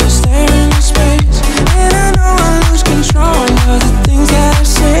why you stare into space? And I know I lose control of the things that I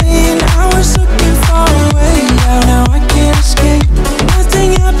say. And I was looking far away, now I can't escape. Nothing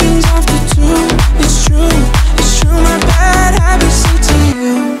happens after two, it's true. It's true, my bad habits lead to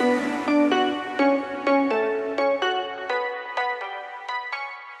you.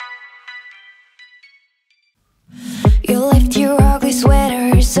 You lift your ugly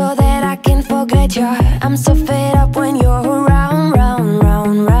sweater so that I can forget you. I'm so fed up when you're around, round,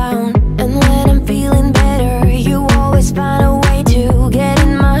 round, round. And when I'm feeling better, you always find a way to get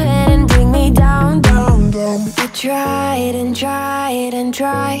in my head and bring me down, down, down. You tried and tried and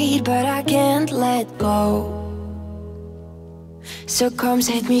tried, but I can't let go. So come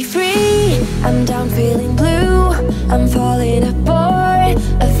set me free. I'm down feeling blue, I'm falling apart,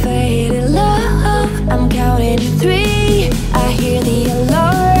 a faded love. I'm counting to three, I hear the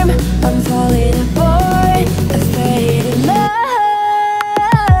alarm. I'm falling apart, a faded love.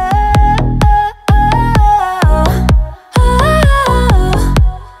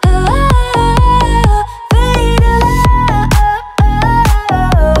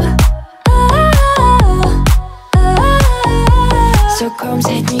 So come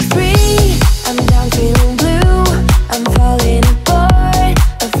set me free. I'm down feeling blue, I'm falling apart,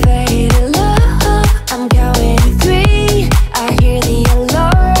 a faded love. I'm counting to three, I hear the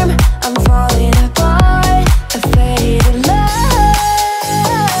alarm. I'm falling apart, a faded love.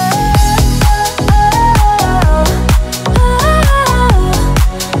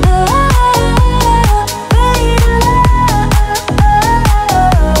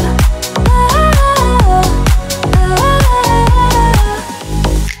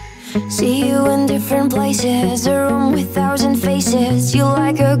 See you in different places, a room with 1,000 faces. You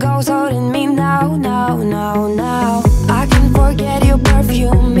like a ghost holding me now, now, now, now. I can forget your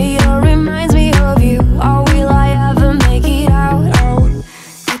perfume, it all reminds me of you. Or will I ever make it out?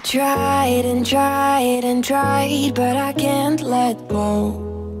 I tried and tried and tried, but I can't let go.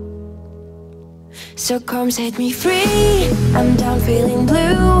 So come set me free. I'm down feeling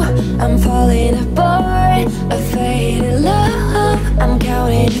blue, I'm falling apart, a faded love. I'm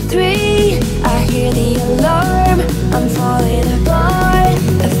counting to three, I hear the alarm. I'm falling apart,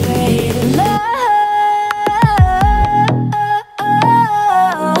 a faded love.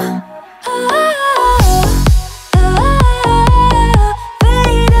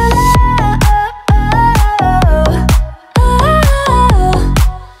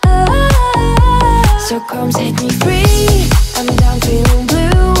 So come set me free. I'm down feeling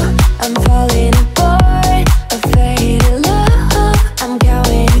blue, I'm falling apart, a faded love. I'm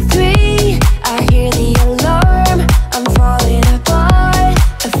counting to three, I hear the alarm. I'm falling apart,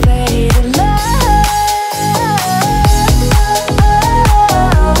 a faded love.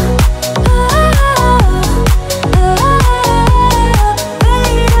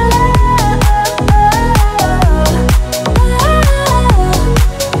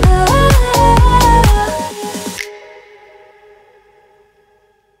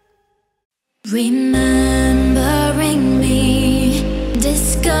 Remembering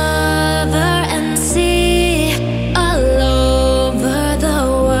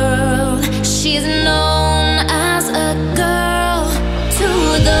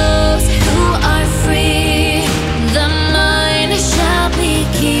those who are free, the mind shall be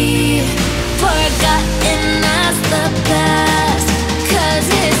key. Forgotten as the past, 'cause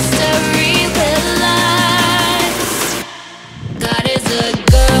history will last. God is a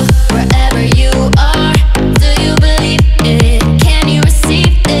girl, wherever you are. Do you believe it? Can you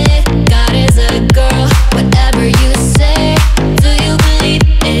receive it? God is a girl, whatever you say. Do you believe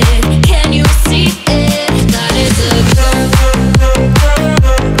it? Can you receive it? God is a girl.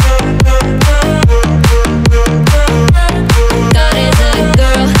 God is a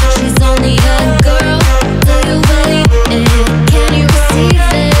girl, she's only a girl. Do you believe it? Can you receive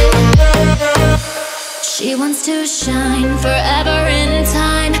it? She wants to shine forever in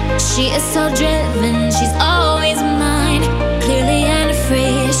time. She is so driven, she's always mine. Clearly and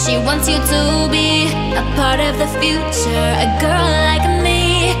free, she wants you to be a part of the future, a girl like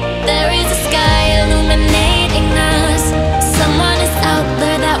me. There is a sky illuminating us. Someone is out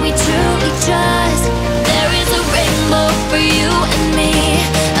there that we truly trust. There is a rainbow for you and me,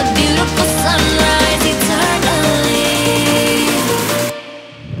 a beautiful sunrise eternally.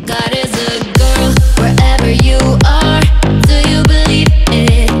 God is a girl, wherever you are. Do you believe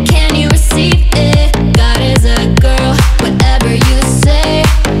it? Can you receive it? God is a girl, whatever you say.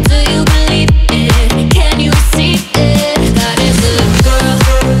 Do you believe it? Can you receive it? God is a girl.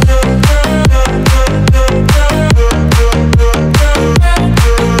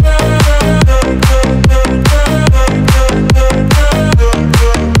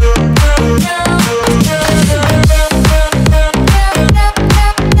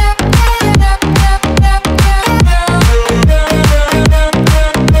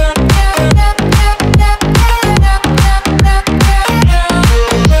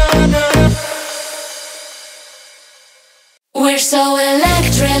 We're so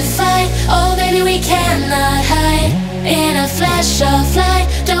electrified, oh baby we cannot hide. In a flash of light,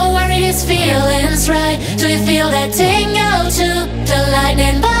 don't worry this feeling's right. Do you feel that tingle too? The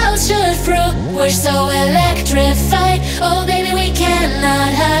lightning bolts shoot through. We're so electrified, oh baby we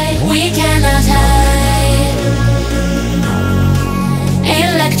cannot hide. We cannot hide.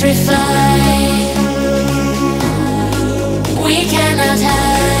 Electrified. We cannot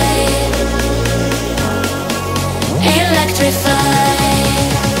hide. Electrified.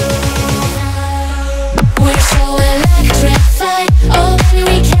 We're so electrified, oh baby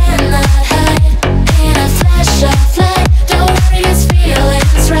we cannot hide. In a flash of light, don't worry this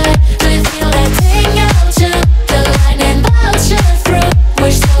feeling's right. Do you feel that tingle too? The lightning bolts shoot through.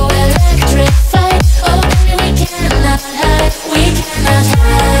 We're so electrified, oh baby we cannot hide. We cannot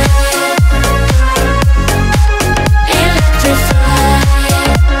hide. Electrified.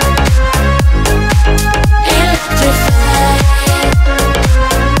 Electrified.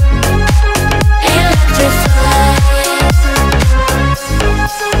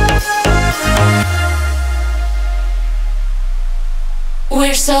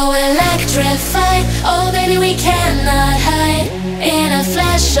 We're so electrified, oh baby we cannot hide. In a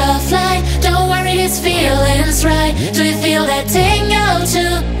flash of light, don't worry this feeling's right. Do you feel that tingle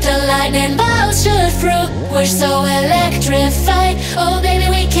too? The lightning bolts shoot through. We're so electrified, oh baby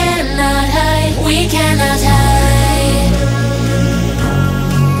we cannot hide. We cannot hide.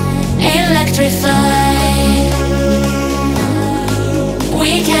 Electrified.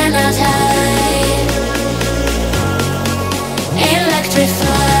 We cannot hide.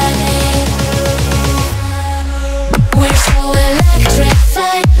 Electrified. We're so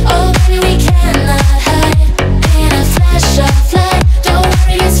electrified, oh baby we cannot hide. In a flash of light, don't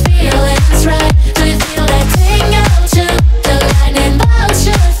worry this feeling's right. Do you feel that tingle too? The lightning bolts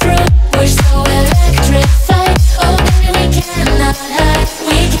shoot through. We're so electrified, oh baby we cannot hide.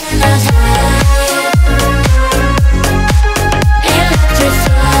 We cannot hide.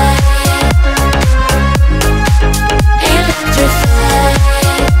 Electrified.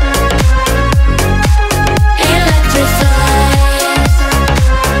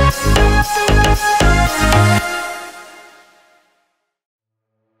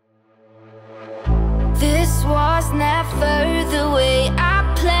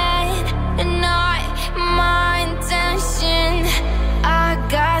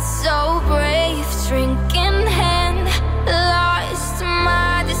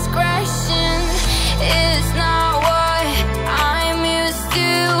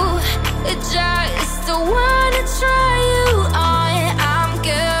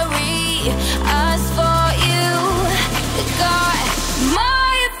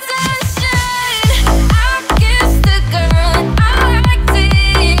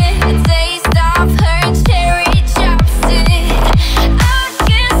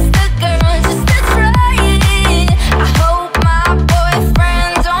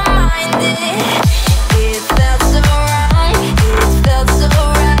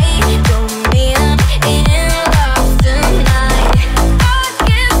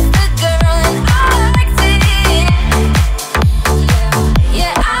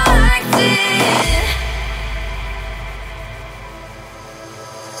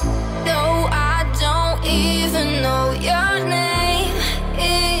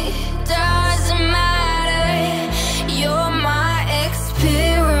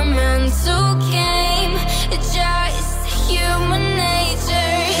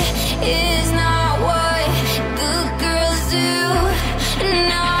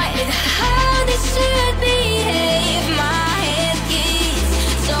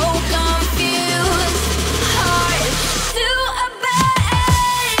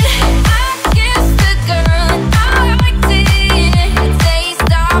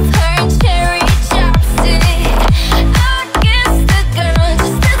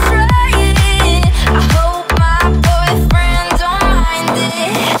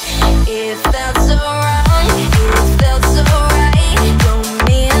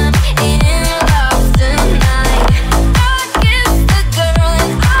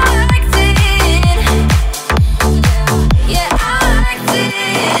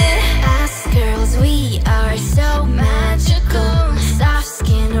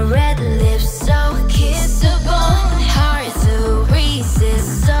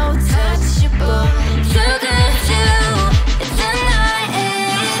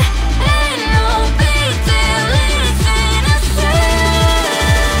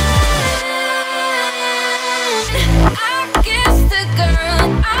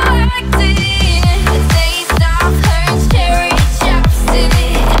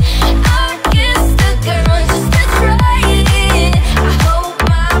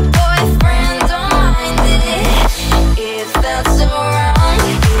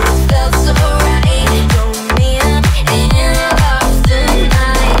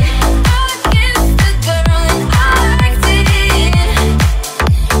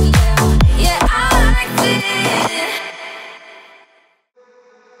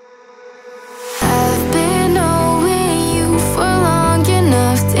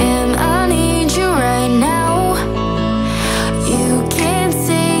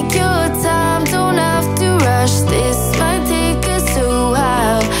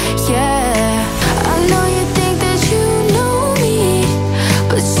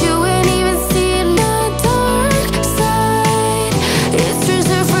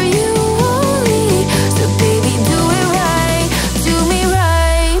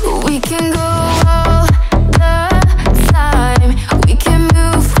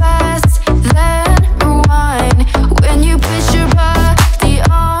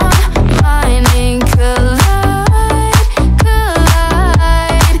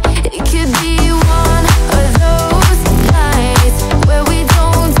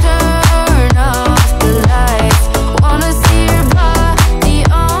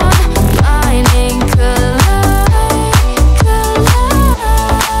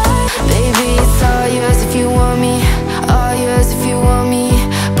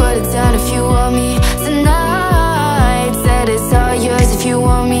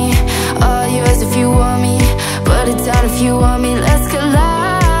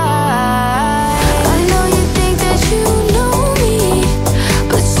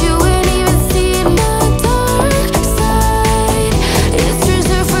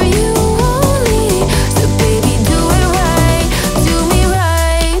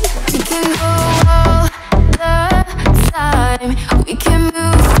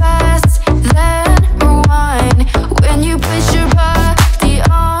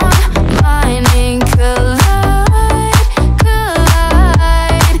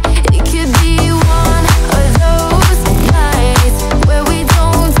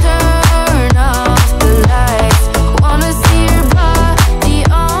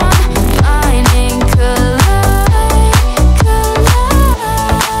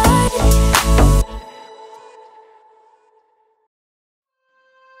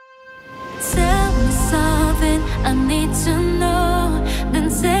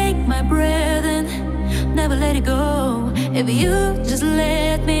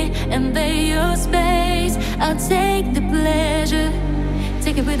 invade your space. I'll take the pleasure,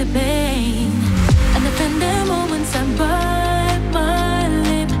 take it with the pain. And defend the moments I bite my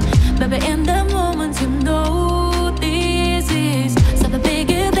lip. Baby, in the moments you know this is something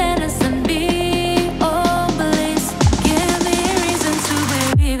bigger than us and be all bliss. Give me a reason to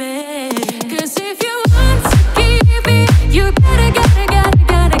believe it. Cause if you want to keep it, you gotta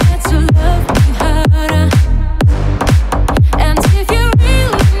get to love me harder. And if you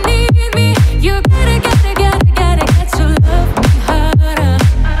really need me, you gotta get to love me harder.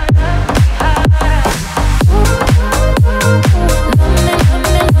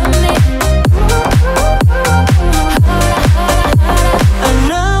 I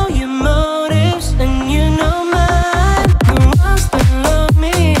know your motives and you know mine. Who wants to love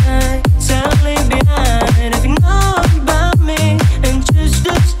me? I totally behind. If you know about me and choose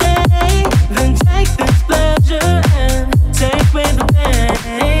to stay, then take this pleasure and take with the pain.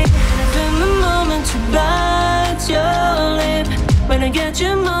 And if in the moment you bite your lip, when I get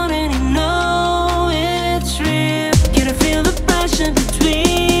your moaning, you know it's real. Can I feel the pressure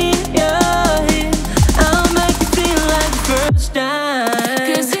between your hips? I'll make you feel like the first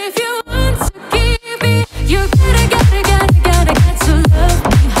time. Cause if you want to keep it, you gotta get to love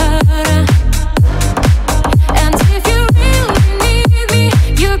me harder. And if you really need me,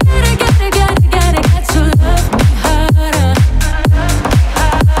 you gotta get to love me harder.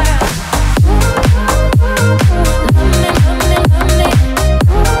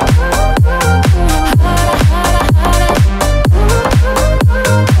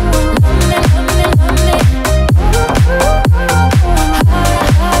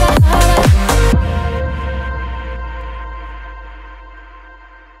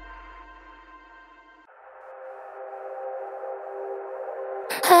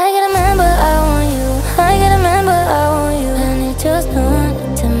 I gotta remember I want you. I gotta remember I want you. And it just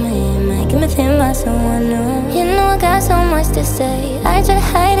dawned to me, making me think about someone new. You know I got so much to say. I try to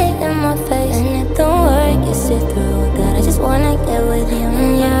hide it in my face, and it don't work. You see through that. I just wanna get with you.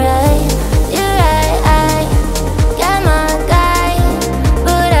 And you're right. I got my guy,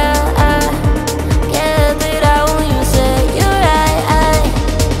 but I can't help it out when you say you're right. I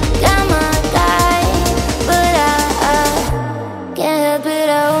got my guy, but I can't help it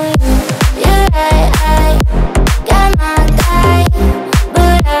out when you're right. I got my guy,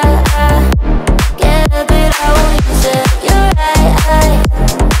 but I can't help it out when you say you're right. I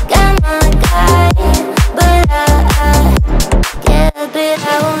got my guy, but I can't help it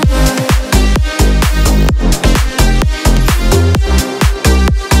out when you.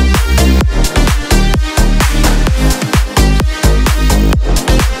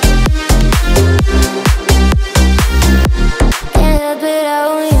 Can't help it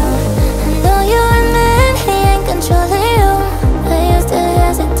out when you. I know you're a man, he ain't controlling you. I used to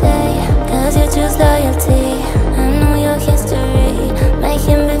hesitate, cause you choose loyalty. I know your history, make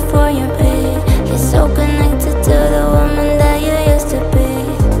him before you be. He's so connected to the woman that you used to be.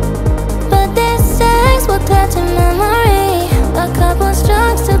 But this sex will touch your memory. A couple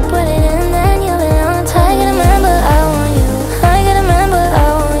strokes to put it in, then you belong to me. I gotta remember I want you. I gotta remember I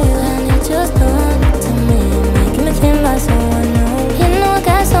want you. And it just dawned to me, making me think about someone new. You know I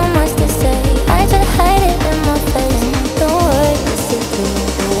got so much to say. I try to hide it in my face, and it don't work. You see through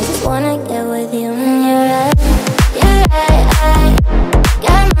that. I just wanna get with you. And you're right. I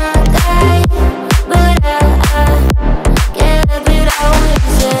got my guy, but I can't help it out when you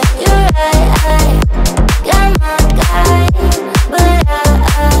say you're right. I got my guy, but I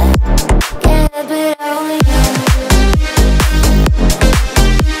can't help it out when you.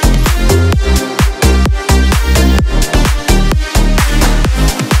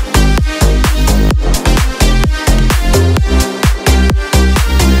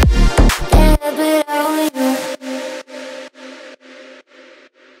 Can't help it out when you.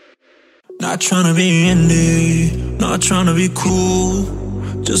 Not tryna be indie, not tryna be cool,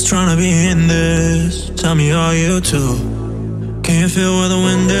 just tryna be in this. Tell me, are you too? Can you feel where the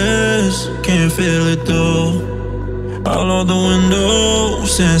wind is? Can you feel it though? All of the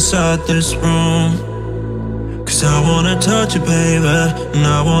windows inside this room. Cause I wanna touch you, baby, and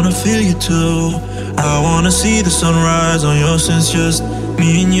I wanna feel you too. I wanna see the sunrise on your sense, just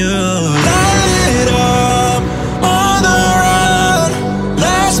me and you. Light it up on the run,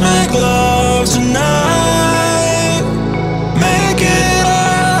 let's make love tonight. Make it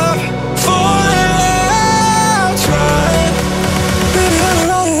up for the last ride. Baby, I'm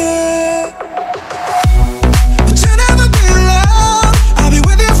right here. But you'll never be alone. I'll be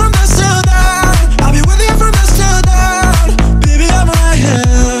with you from dusk till dawn. I'll be with you from dusk till dawn. Baby, I'm right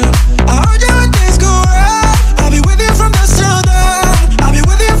here. I heard you when things go wrong. I'll be with you from dusk till dawn. I'll be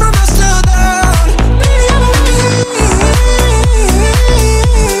with you from dusk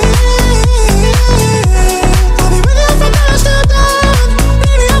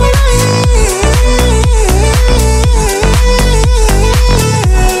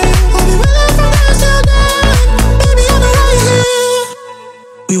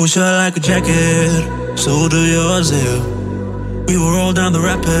were shut like a jacket, so do yours, yeah. We will roll down the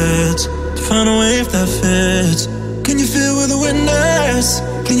rapids to find a wave that fits. Can you feel where the wind is?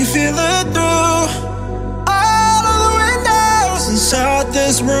 Can you feel it through all of the windows inside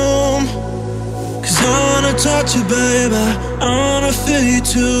this room? Cause I wanna touch you, baby, I wanna feel you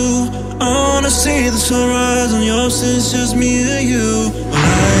too. I wanna see the sunrise on yours, it's just me and you.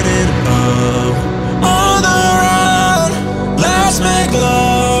 Light it up on the run, let's make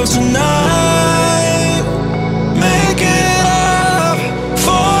love tonight. Make it up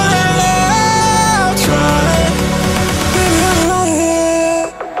for the last ride. Baby, I'm right here,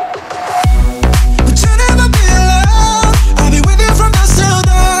 but you'll never be alone. I'll be with you from dusk till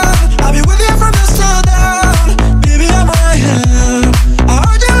dawn. I'll be with you from dusk till dawn. Baby, I'm right here. I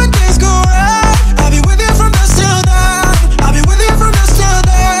heard you when things go right. I'll be with you from dusk till dawn. I'll be with you from dusk till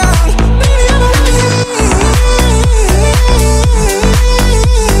dawn. Baby, I'm right here.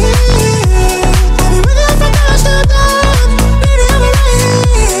 I'll be with you from dusk till dawn. Baby, I'm right here.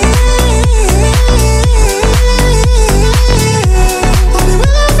 I'll be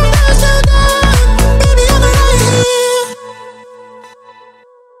with you from dusk till dawn. Baby, I'm right here.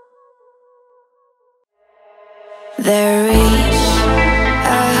 There is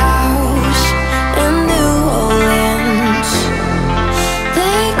a house in New Orleans.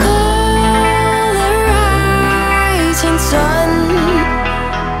 They call it rising sun,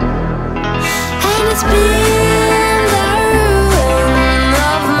 and it's been the ruin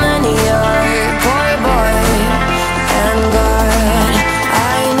of many a poor boy. And God,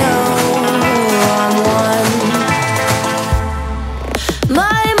 I know I'm one.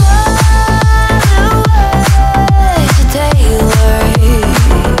 My mother was a tailor.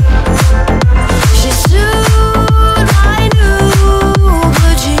 She sewed my new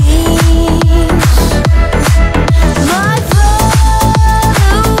blue jeans. My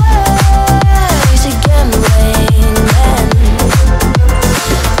father was a gambler.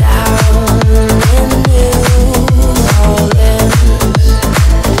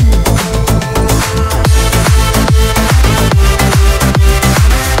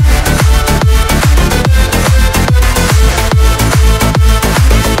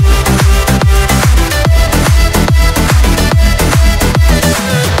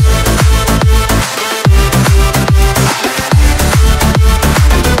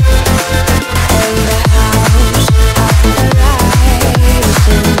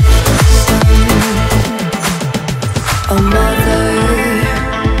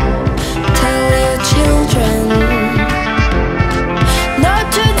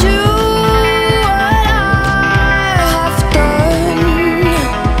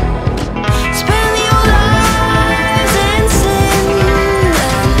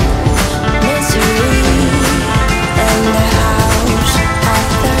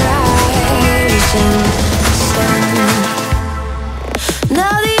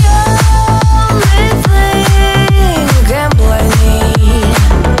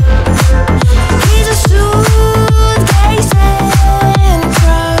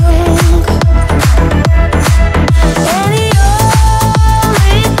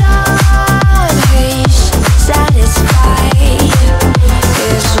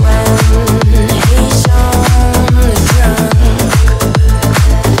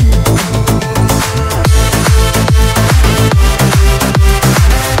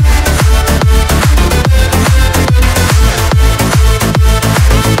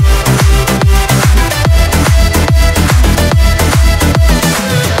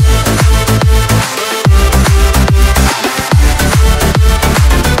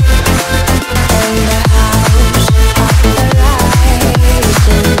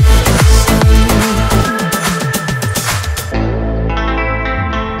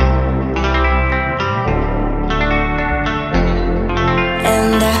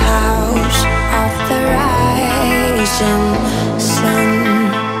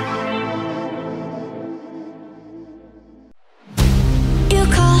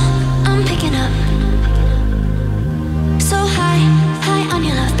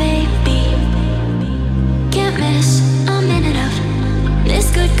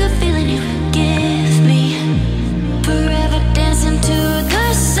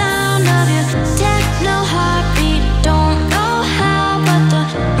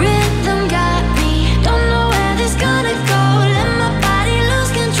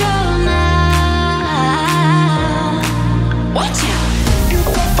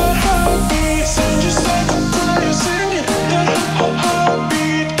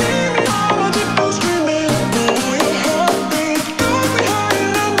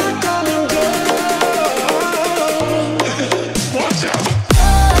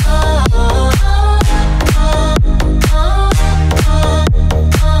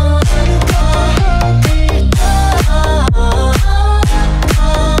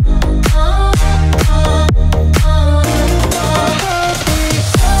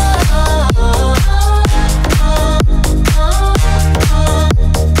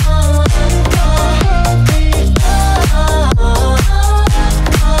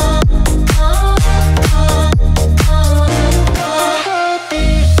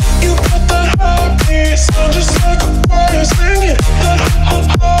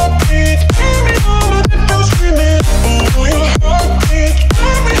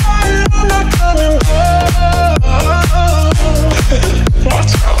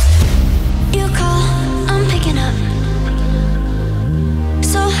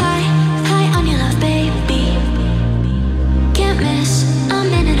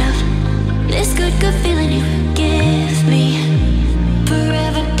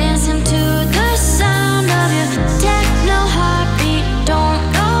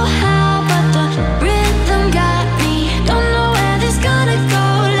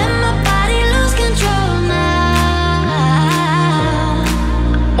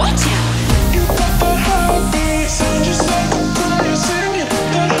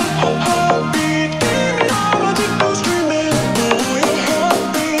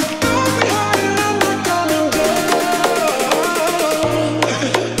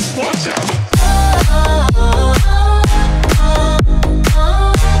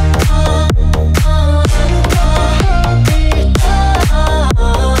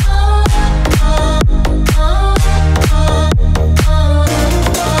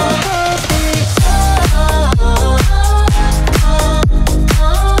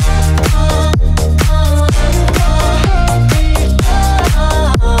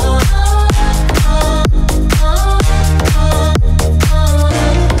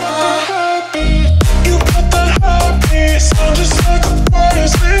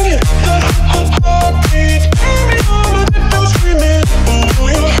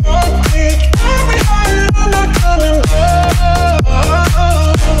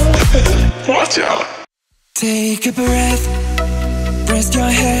 Take a breath, rest your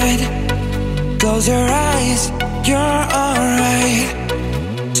head, close your eyes, you're alright.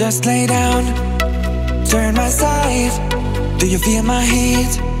 Just lay down, turn my side. Do you feel my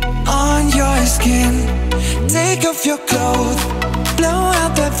heat on your skin? Take off your clothes, blow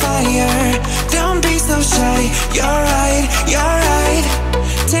out the fire. Don't be so shy, you're right, you're right.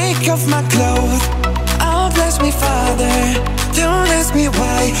 Take off my clothes, oh bless me Father. Don't ask me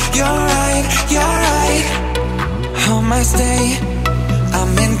why, you're right, you're right. On my stay,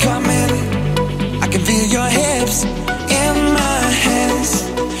 I'm incoming. I can feel your hips in my hands,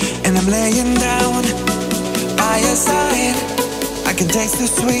 and I'm laying down by your side. I can taste the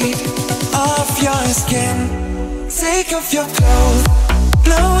sweet of your skin. Take off your clothes,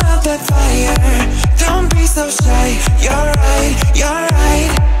 blow out that fire. Don't be so shy, you're right, you're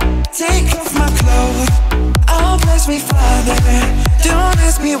right. Take off my clothes, oh bless me Father. Don't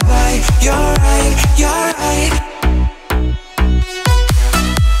ask me why, you're right, you're right.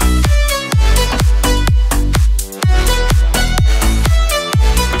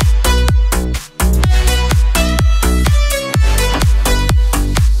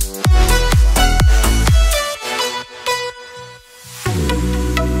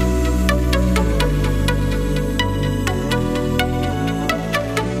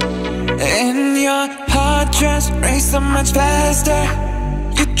 Race so much faster.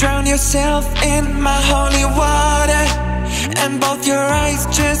 You drown yourself in my holy water, and both your eyes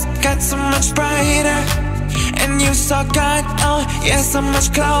just got so much brighter. And you saw God, oh yeah, so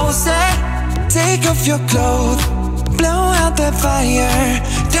much closer. Take off your clothes, blow out the fire.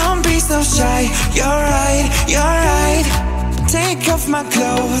 Don't be so shy, you're right, you're right. Take off my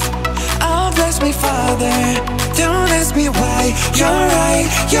clothes, oh bless me Father. Don't ask me why, you're right,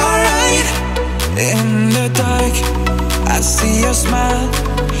 you're right. In the dark, I see your smile.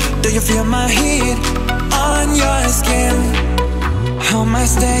 Do you feel my heat on your skin? On my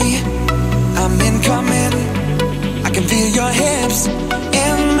stay, I'm incoming. I can feel your hips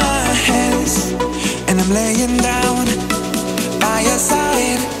in my hands, and I'm laying down by your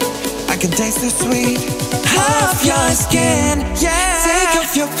side. I can taste the sweet of your skin, yeah. Take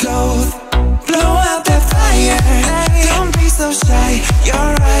off your clothes, blow out that fire. Don't be so shy,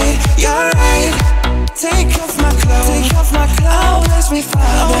 you're right, you're right. Take off my clothes, take off my clothes. Oh bless me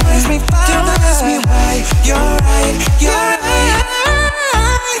Father, oh bless me Father. Don't ask me why, you're right, you're right.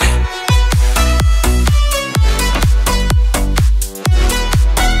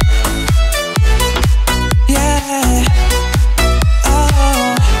 Yeah,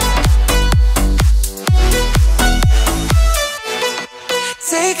 oh.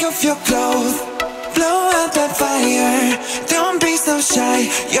 Take off your clothes, blow out that fire. Don't be so shy,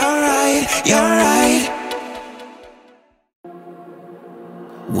 you're right, you're right.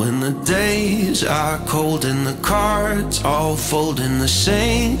 When the days are cold and the cards all fold and the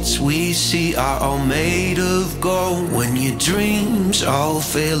saints we see are all made of gold. When your dreams all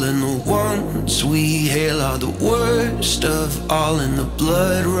fail and the ones we hail are the worst of all and the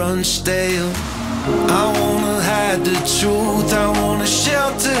blood runs stale. I wanna hide the truth, I wanna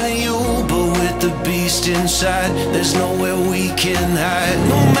shelter you, but with the beast inside, there's nowhere we can hide.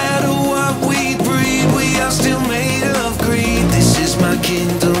 No matter what we breed, we are still made of greed. This is my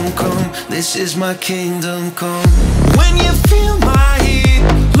kingdom come, this is my kingdom come. When you feel my heat,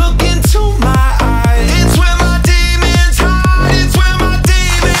 look into my eyes. It's where my demons hide, it's where my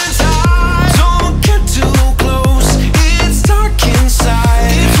demons hide. Don't get too close, it's dark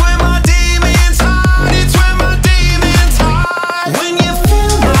inside. It's where my demons hide, it's where my demons hide. When you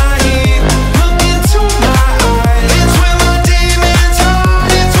feel my heat, look into my eyes. It's where my demons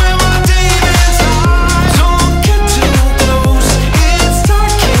hide, it's where my demons hide. Don't get too close, it's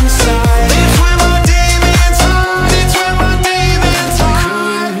dark inside. It's where my demons hide, it's where my demons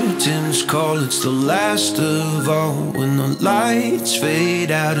hide. Curtains call, it's the last of all. When the lights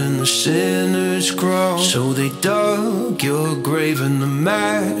fade out and the sinners crawl, so they dug your grave and the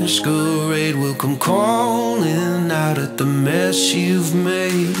masquerade will come crawling out at the mess you've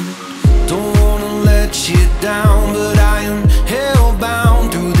made. Don't wanna let you down, but I am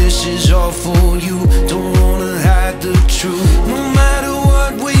hellbound. Through this is all for you, don't wanna hide the truth. No matter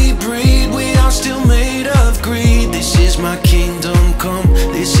what we breed, we are still made of greed. This is my kingdom come,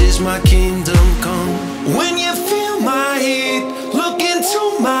 this is my kingdom come. When you feel my heat, look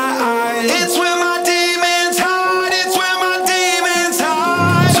into my eyes. It's where my demons hide, it's where my demons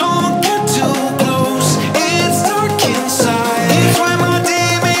hide. Don't get too close, it's dark inside. It's where my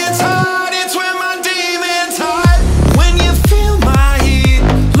demons hide, it's where my demons hide. When you feel my heat,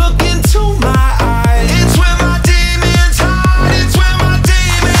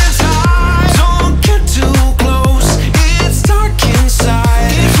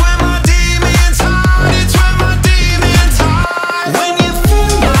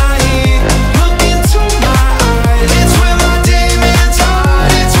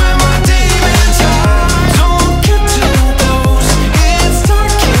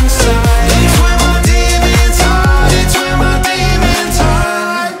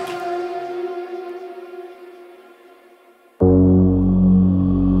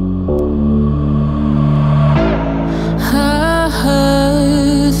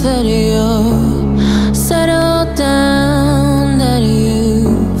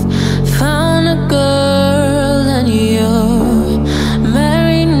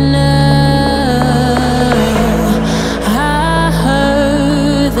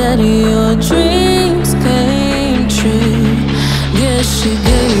 she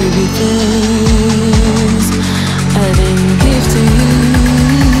gave you things I didn't give to you.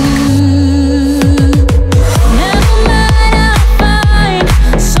 Never mind, I'll find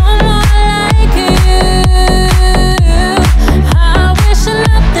someone like you. I wish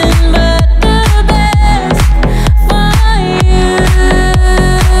nothing but the best for you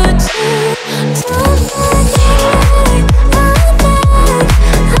too. Don't forget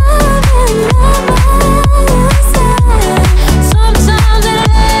sometimes it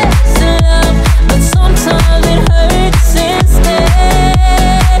lasts in love, but sometimes it hurts instead.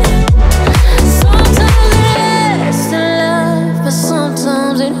 Sometimes it lasts in love, but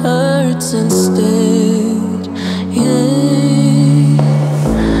sometimes it hurts instead. Yeah,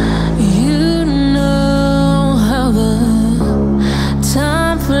 you know how the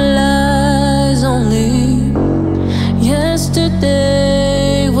time flies. Only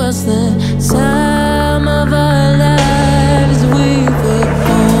yesterday was the time of our lives. We were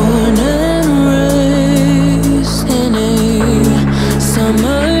born and raised in a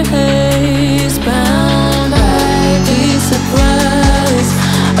summer haze, bound by the surprise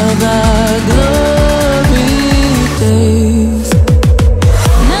of our glory days.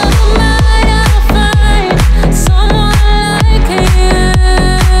 Never mind, I'll find someone like you.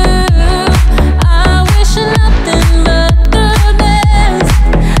 I wish nothing but the best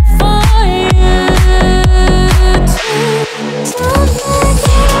for you too. Don't forget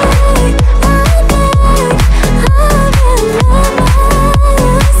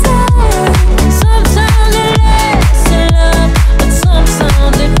sometimes it lasts in love, but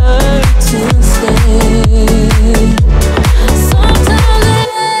sometimes it hurts instead. Sometimes it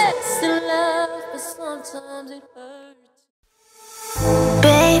lasts in love, but sometimes it hurts.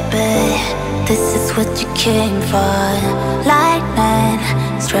 Baby, this is what you came for. Lightning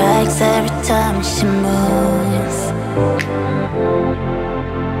strikes every time she moves,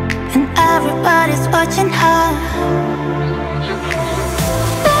 and everybody's watching her.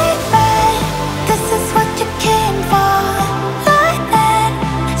 Baby, this is what you came for. Lightning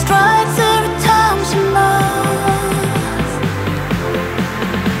strikes every time she moves,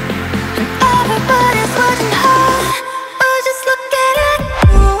 and everybody's watching her. Oh, just look at it.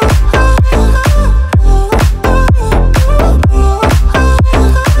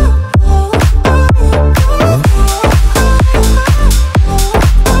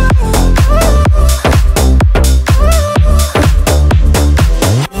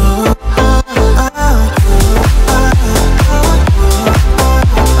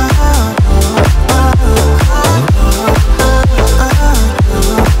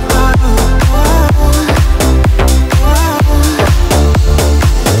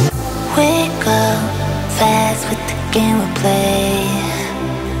 We go fast with the game we play.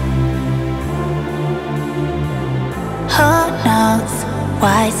 Who knows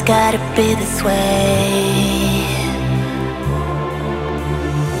why it's gotta be this way?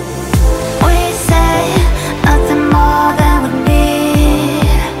 We say nothing more than we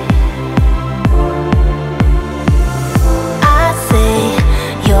need. I see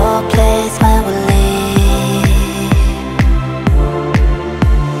your place when we leave.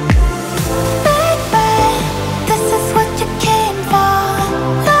 Baby, this is what you came for.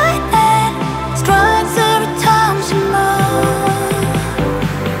 Lightning strikes every time she moves,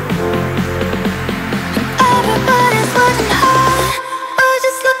 and everybody's watching her. Oh,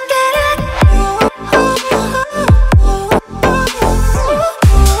 just look at it.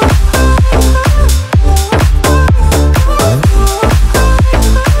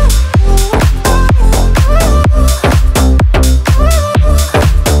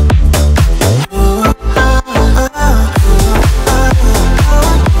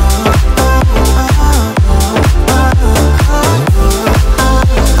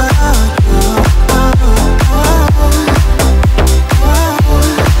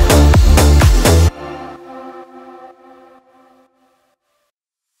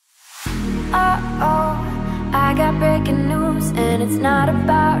 Uh-oh, I got breaking news and it's not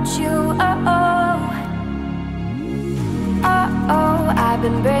about you. Uh-oh, uh-oh, I've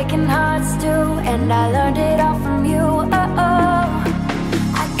been breaking hearts too, and I learned it all from you. Uh-oh,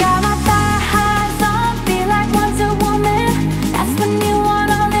 I got my thigh highs on, feel like once a woman. That's when you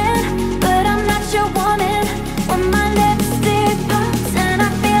want all in, but I'm not your woman. When my lipstick pops and I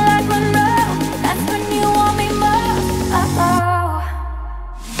feel like Monroe, that's when you want me most. Uh-oh.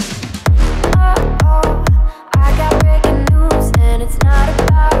 I got breaking news and it's not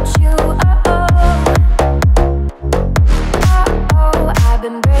about you. I've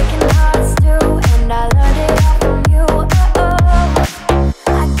been breaking hearts too, and I learned it all from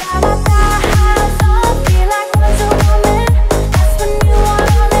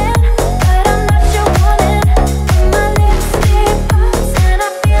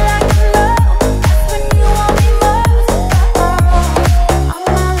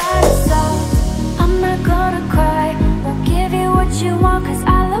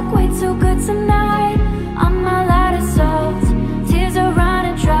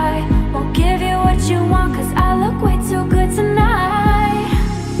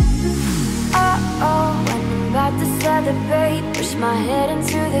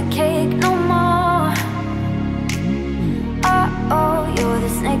the cake no more. Oh, you're the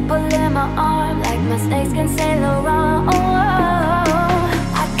snake pulling my arm, like my snakes can sail around.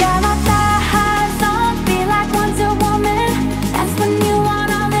 I got my thigh highs on, feel like Wonder Woman. That's when you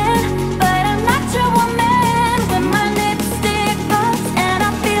want all in, but I'm not your woman. When my lipstick burns and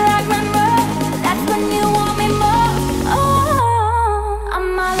I feel like Monroe, that's when you want me more. Oh,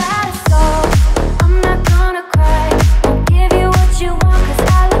 I'm all out of soul, I'm not gonna cry. Won't give you what you want, cause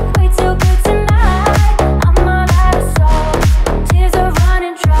I look way too good tonight. I'm all out of soul, tears are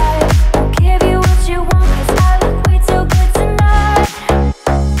running dry. Won't give you what you want, cause I look way too good tonight.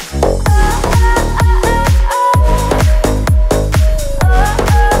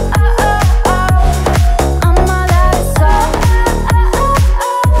 I'm all out of soul. I'm all out of soul.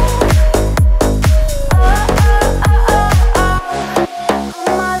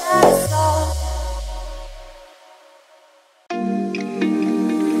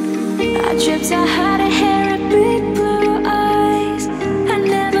 I tripped, I had a hair and big blue eyes. I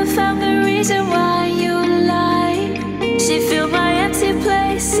never found the reason why you lied. She filled my empty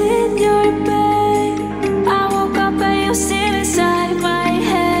place in your bed. I woke up and you still inside my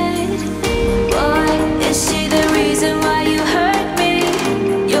head. Boy, is she the reason why you hurt me?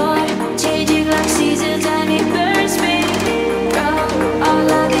 You're changing like seasons and it burns me. Bro,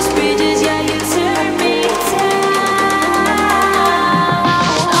 all of these bridges, yeah, you turn me down.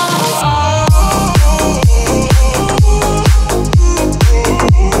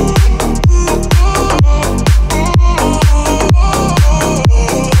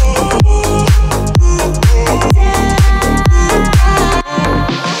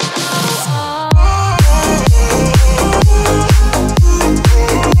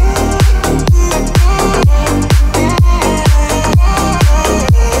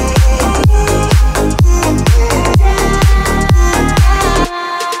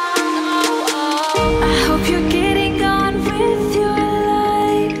 I hope you're getting on with your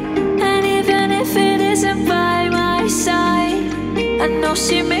life, and even if it isn't by my side, I know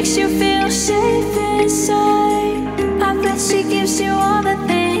she makes you feel safe inside. I bet she gives you all the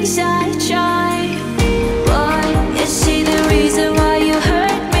things I try. Boy, is she the reason why you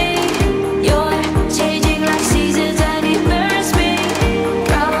hurt me? You're changing like seasons and it burns me.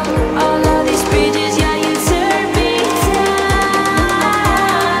 Bro, all of these bridges, yeah, you turn me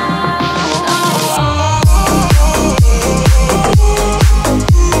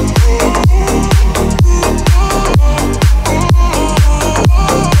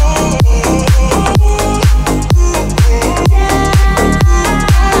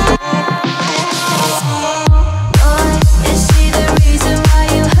Is she the reason why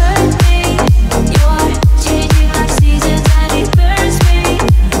you hurt me? You're changing like seasons and it burns me.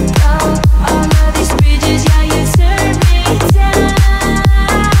 Bro, all of these bridges, yeah, you turn me down.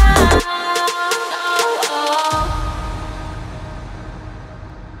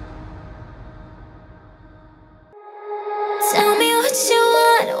 Tell me what you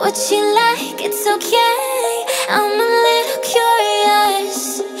want, what you like, it's okay. I'm a little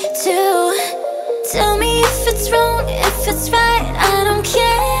curious too. Tell me if it's wrong, if it's right, I don't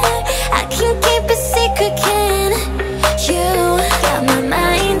care. I can keep a secret, can you? Got my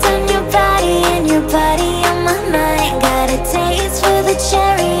mind on your body and your body on my mind. Got a taste for the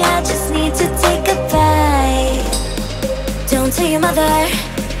cherry, I just need to take a bite. Don't tell your mother,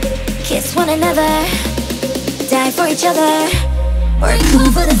 kiss one another, die for each other, we're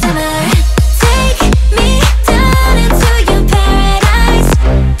cool for the summer. Take me down into your paradise.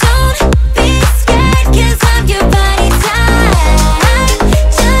 Don't be scared, cause I'm your body type.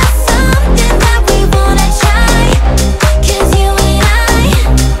 Just something that we wanna try, cause you and I,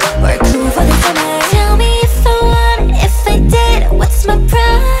 we're cool for the summer. Tell me if I won, if I did, what's my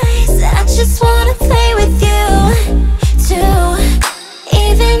prize? I just wanna play with you too.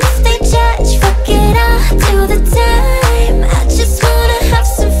 Even if they judge, fuck it, I'll do the time. I just wanna have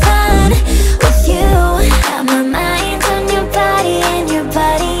some fun.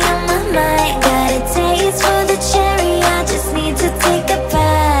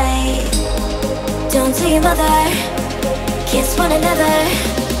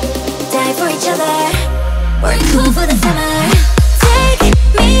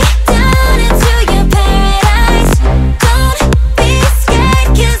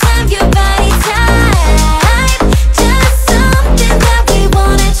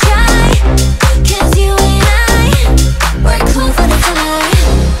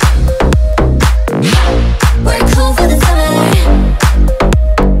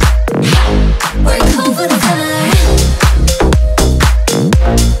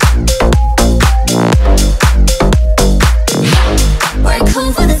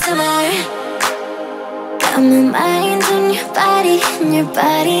 summer. Got my mind on your body and your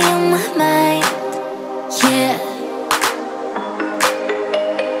body on my mind. Yeah.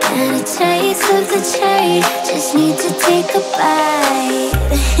 And a taste of the cherry, just need to take a bite.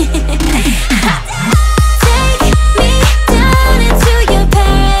 Take me down into your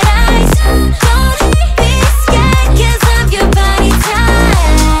paradise. Don't be scared 'cause of your body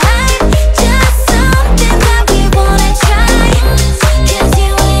type. Just something that we wanna try. 'Cause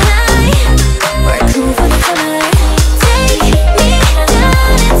you and I, we're cool for the summer. Take me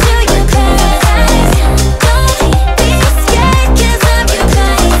down into your paradise. Don't be scared 'cause of your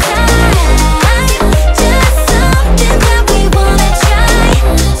body type. Just something that we wanna try.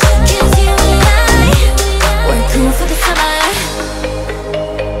 'Cause you and I, we're cool for the summer.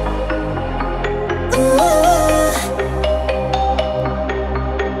 Ooh,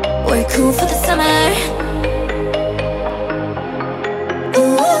 we're cool for the summer.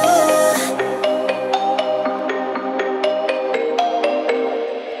 Ooh.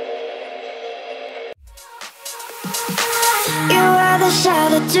 You are the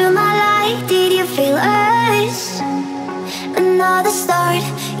shadow to my light. Did you feel us? Another start,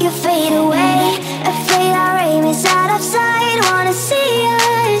 you fade away. Afraid our aim is out of sight. Wanna see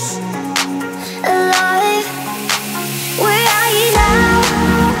us alive. Where are you now?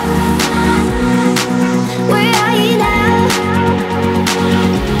 Where are you now?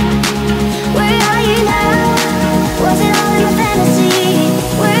 Where are you now? Was it all your fantasy?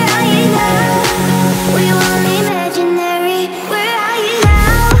 Where are you now? We were imaginary. Where are you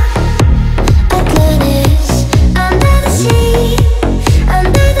now? Atlantis, under the sea,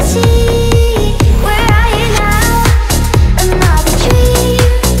 under the sea. Where are you now? Another dream.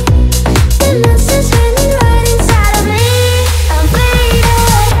 The monster's running right inside of me. I'm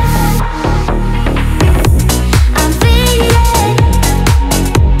faded. I'm faded.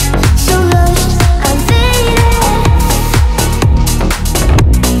 So lost. I'm faded.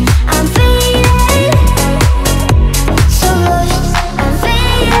 I'm faded. So lost. I'm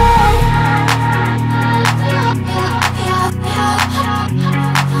faded.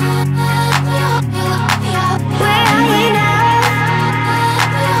 Where are you now?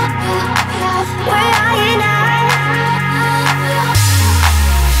 Where are you now?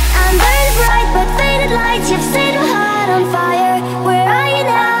 I'm burning bright but faded lights. You've set my heart on fire. Where are you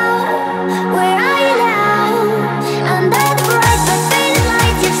now? Where are you now? I'm burning bright but faded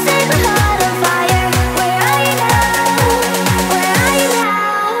lights. You've set my heart on fire. Where are you now? Where are you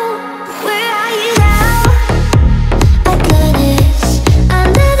now? Where are you now? Atlantis,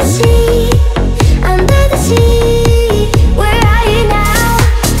 under the sea, under the sea. Where are you now?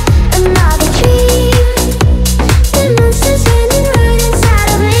 Another dream. The monster's running right inside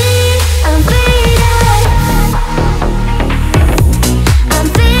of me. I'm faded. I'm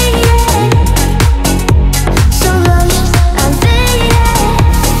faded. So lost. I'm faded.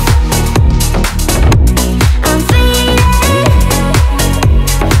 I'm faded.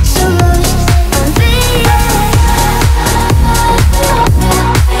 So lost. I'm faded.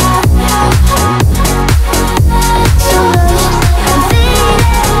 So lost. I'm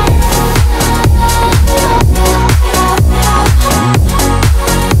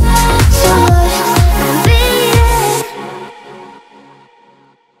faded.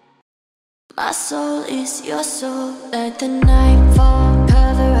 My soul is your soul. Let the night fall,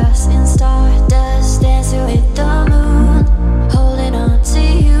 cover us in stardust, dancing with the moon, holding on to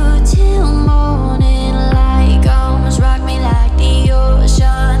you till morning light comes. Rock me like the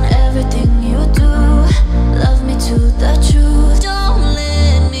ocean. Everything you do, love me to the truth. Don't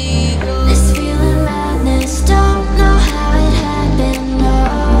let me go. This feeling madness, don't know how it happened. No,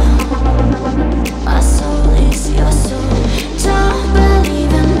 my soul is your soul. Don't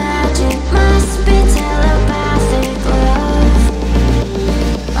believe in magic, must be telepathic love.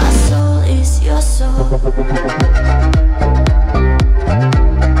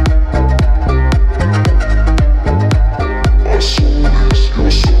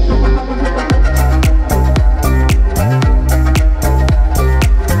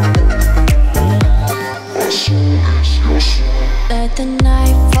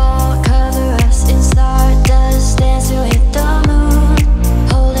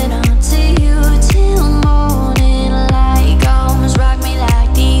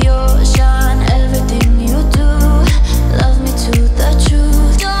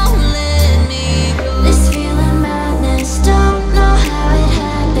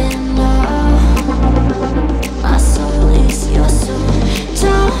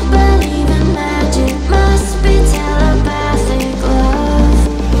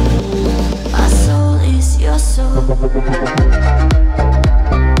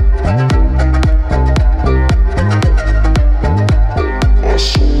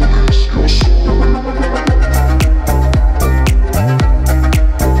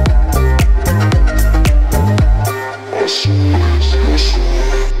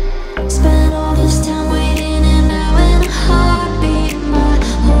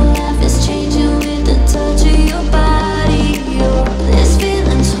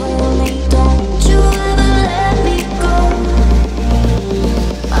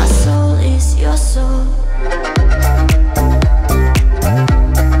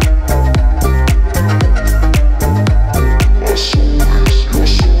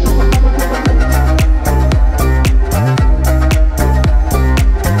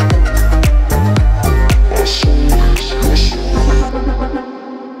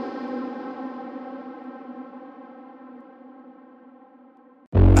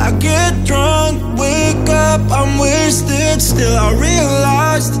 still I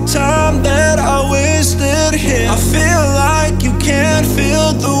realize the time that I wasted here. I feel like you can't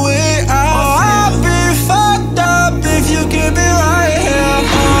feel the way I'll be fucked up if you keep me right here.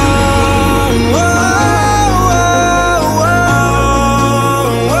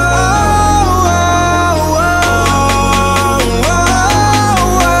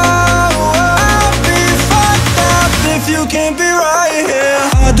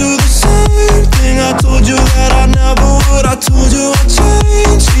 I told you that I never would. I told you I'd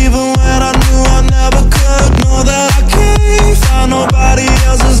change, even when I knew I never could. Know that I can't find nobody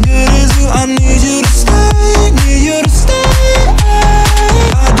else as good as you. I need you to stay, need you to stay.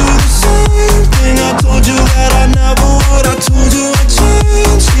 I do the same thing. I told you that I never would. I told you I'd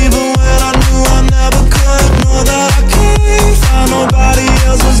change, even when I knew I never could. Know that I can't find nobody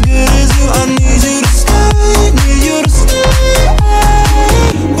else as good as you. I need you to stay, need you to stay.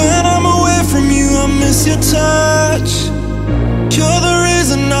 When I'm away from you, I miss your touch. You're the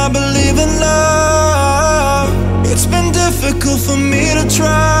reason I believe in love. It's been difficult for me to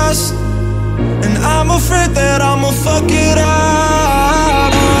trust, and I'm afraid that I'ma fuck it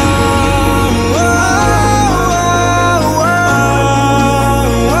up.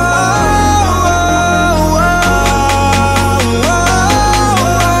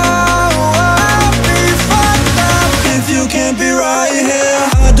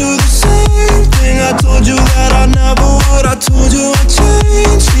 I told you that I never would. I told you I'd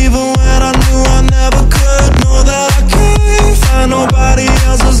change, even when I knew I never could. Know that I can't find nobody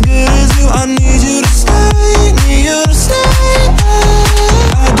else as good as you. I need you to stay, need you to stay.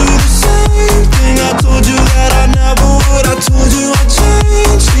 I do the same thing. I told you that I never would. I told you I'd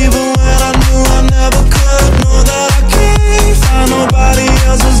change, even when I knew I never could. Know that I can't find nobody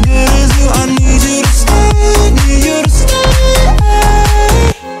else as good as you. I need you to stay, need you to stay.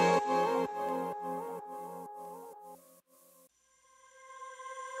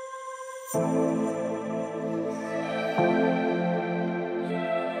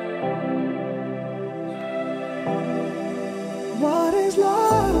 What is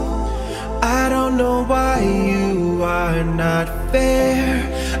love? I don't know why you are not fair.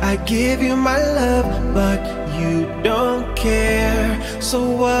 I give you my love, but you don't care. So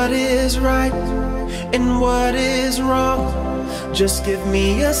what is right and what is wrong? Just give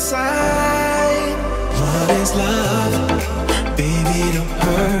me a sign. What is love? Baby, don't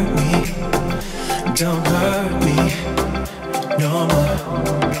hurt me. Don't hurt me no more.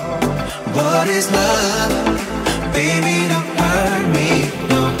 What is love? Baby, don't hurt me,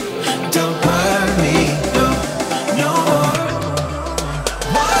 no. Don't hurt me, no, no more.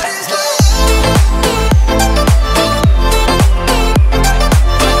 What is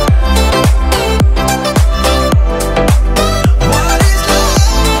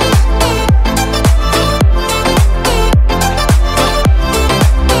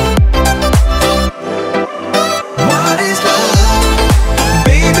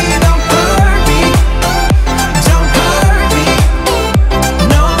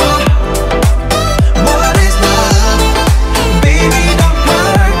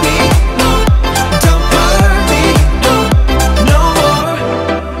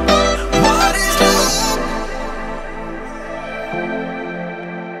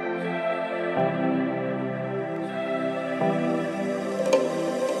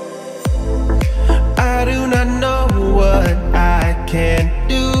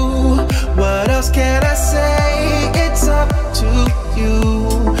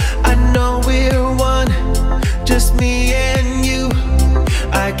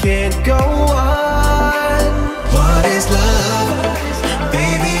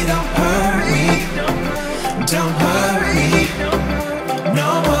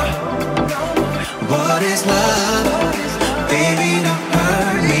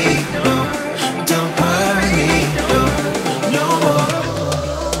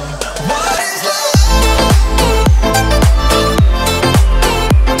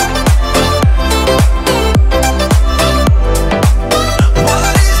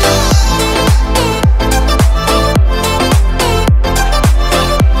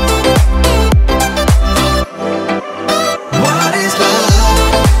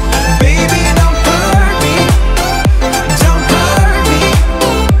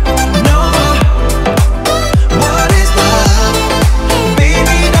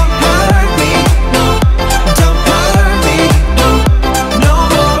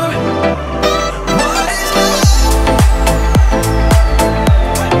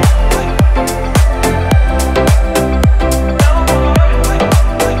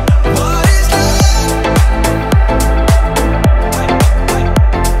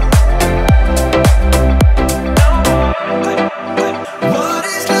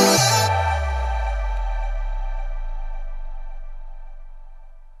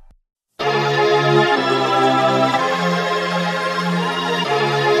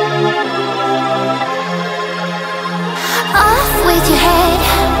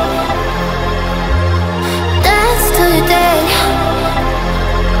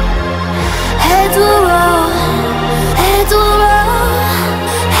Heads will roll, heads will roll,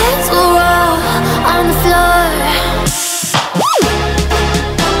 heads will roll on the floor.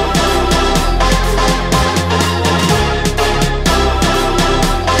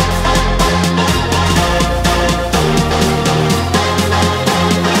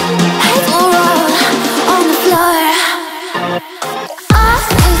 Heads will roll on the floor. Off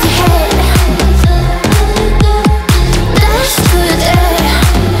with your head, dash to the dead.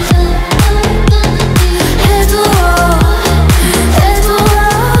 Heads will roll, heads will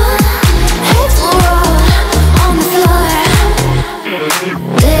roll, heads will roll on the floor.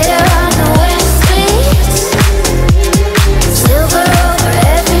 Glitter on the west streets, silver over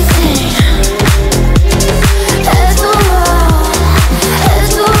everything. Heads will roll,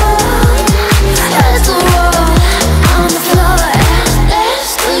 heads will roll, heads will roll on the floor.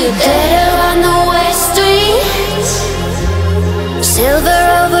 Let's do it. Glitter on the west streets, silver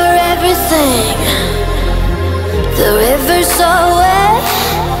over everything. The river's so wet,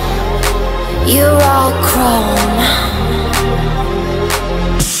 you're all chrome.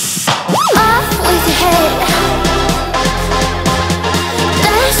 Off with your head,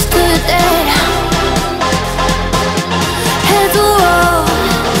 dash to the dead. Heads will roll,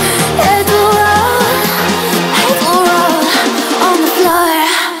 heads will roll, heads will roll on the floor.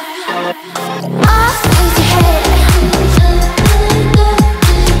 Off with your head,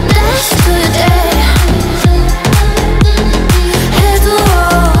 dash to the dead. Heads will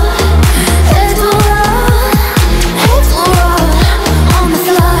roll, heads will roll, heads will roll on the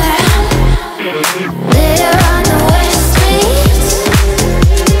floor. Glitter on the west streets,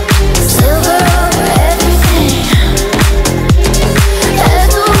 silver over everything.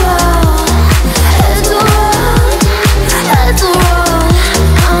 Heads will roll, heads will roll, heads will roll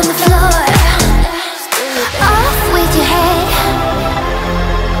on the floor. Off with your head,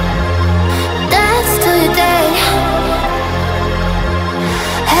 dance till you're dead.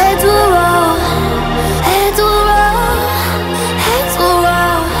 Heads will roll, heads will roll, heads will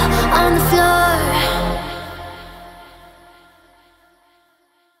roll on the floor.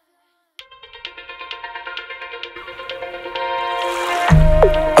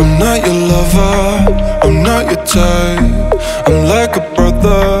 I'm not your lover, I'm not your type. I'm like a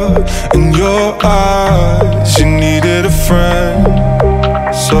brother in your eyes. You needed a friend,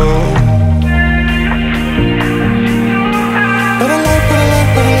 so. But I like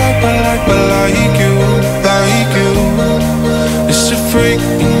you, like you. It's a freak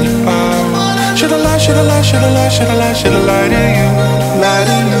in your eyes. Shoulda lied, shoulda lied, shoulda lied, shoulda lied, shoulda lied to you, lied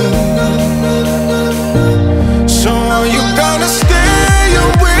to you. So are you gonna stay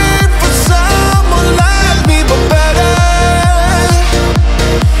and wait for someone like me but better?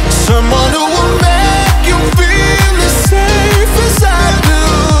 Someone who will make you feel as safe as I do.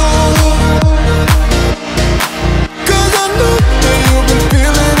 'Cause I know that you've been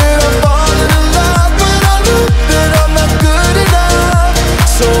feeling it, I'm falling in love, but I know that I'm not good enough.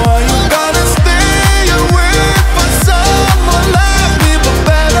 So are you gonna stay and wait for someone like me but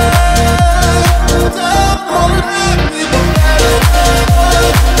better? Someone like me but better.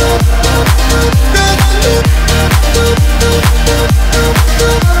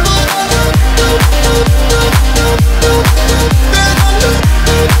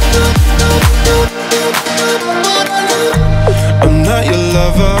 I'm not your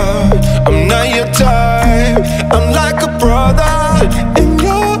lover, I'm not your type. I'm like a brother in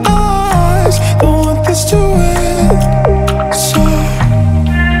your eyes. Don't want this to end, so.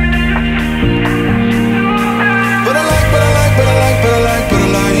 But I like you,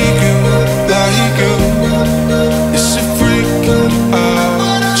 like you. It's a freak in your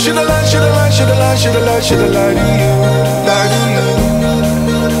eyes. Shoulda lied, shoulda lied, shoulda lied, shoulda lied, shoulda lied to you.